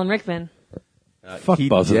 nor is Alan Rickman. Fuck He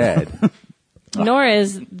both of them. dead. Nor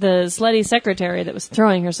is the slutty secretary that was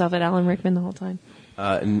throwing herself at Alan Rickman the whole time.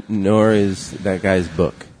 Nor is that guy's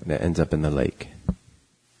book that ends up in the lake.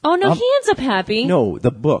 Oh, no, he ends up happy. No, the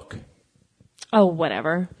book. Oh,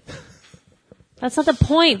 whatever. That's not the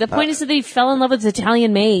point. The point is that he fell in love with this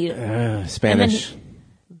Italian maid. Spanish.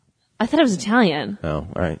 I thought it was Italian. Oh,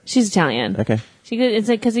 all right. She's Italian. Okay. It's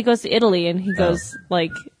like because he goes to Italy and he goes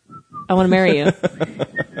like, "I want to marry you."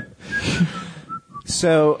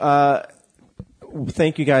 So,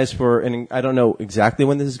 thank you guys for. And I don't know exactly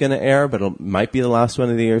when this is going to air, but it might be the last one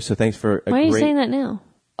of the year. So thanks for. Why are you saying that now?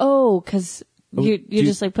 Oh, because you're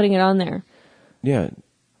just like putting it on there. Yeah.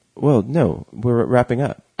 Well, no, we're wrapping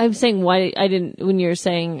up. I'm saying why I didn't when you're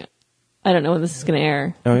saying I don't know when this is going to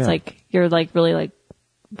air. Oh, It's yeah. like you're like really like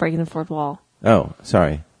breaking the fourth wall. Oh,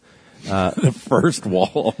 sorry. The first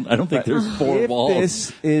wall. I don't think there's 4 If walls.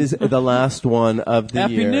 this is the last one of the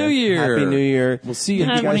Happy year. New Year. Happy New Year. We'll see you in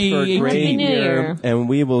Thank you guys for a 2018. great Happy New Year. And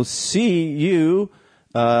we will see you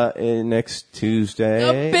next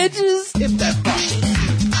Tuesday. Bitches. Hit that fuck.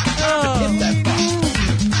 Hit that fuck.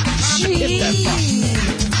 Hit that fuck.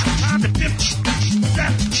 Time to hit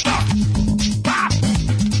that fuck. Bop,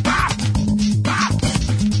 bop, bop,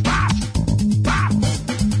 bop, bop,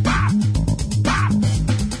 bop, bop,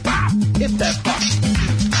 bop. Hit that fuck.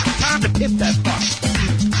 Time to hit that fuck.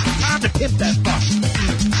 Time to hit that fuck.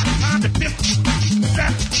 Time to hit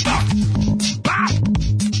that fuck. Bop,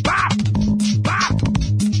 bop, bop,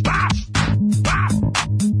 bop, bop,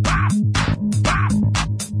 bop, bop,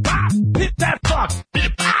 bop. Hit that fuck.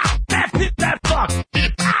 Hit that fuck.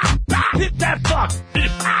 Hit that fuck. Hit that fuck.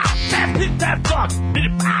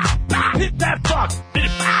 Hit that fuck.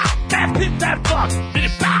 Hit that fuck.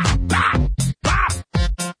 Bop, bop,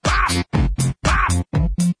 bop,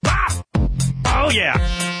 bop. Oh yeah.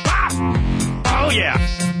 Bop. Oh yeah.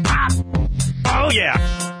 Bop. Oh yeah.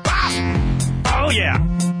 Bop. Oh yeah.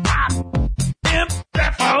 Bop. Imp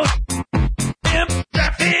that phone. Imp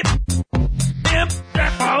that hit. Imp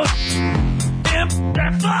that phone. Imp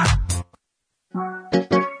that fuck.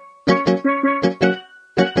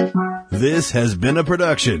 This has been a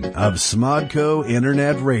production of Smodco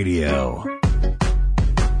Internet Radio.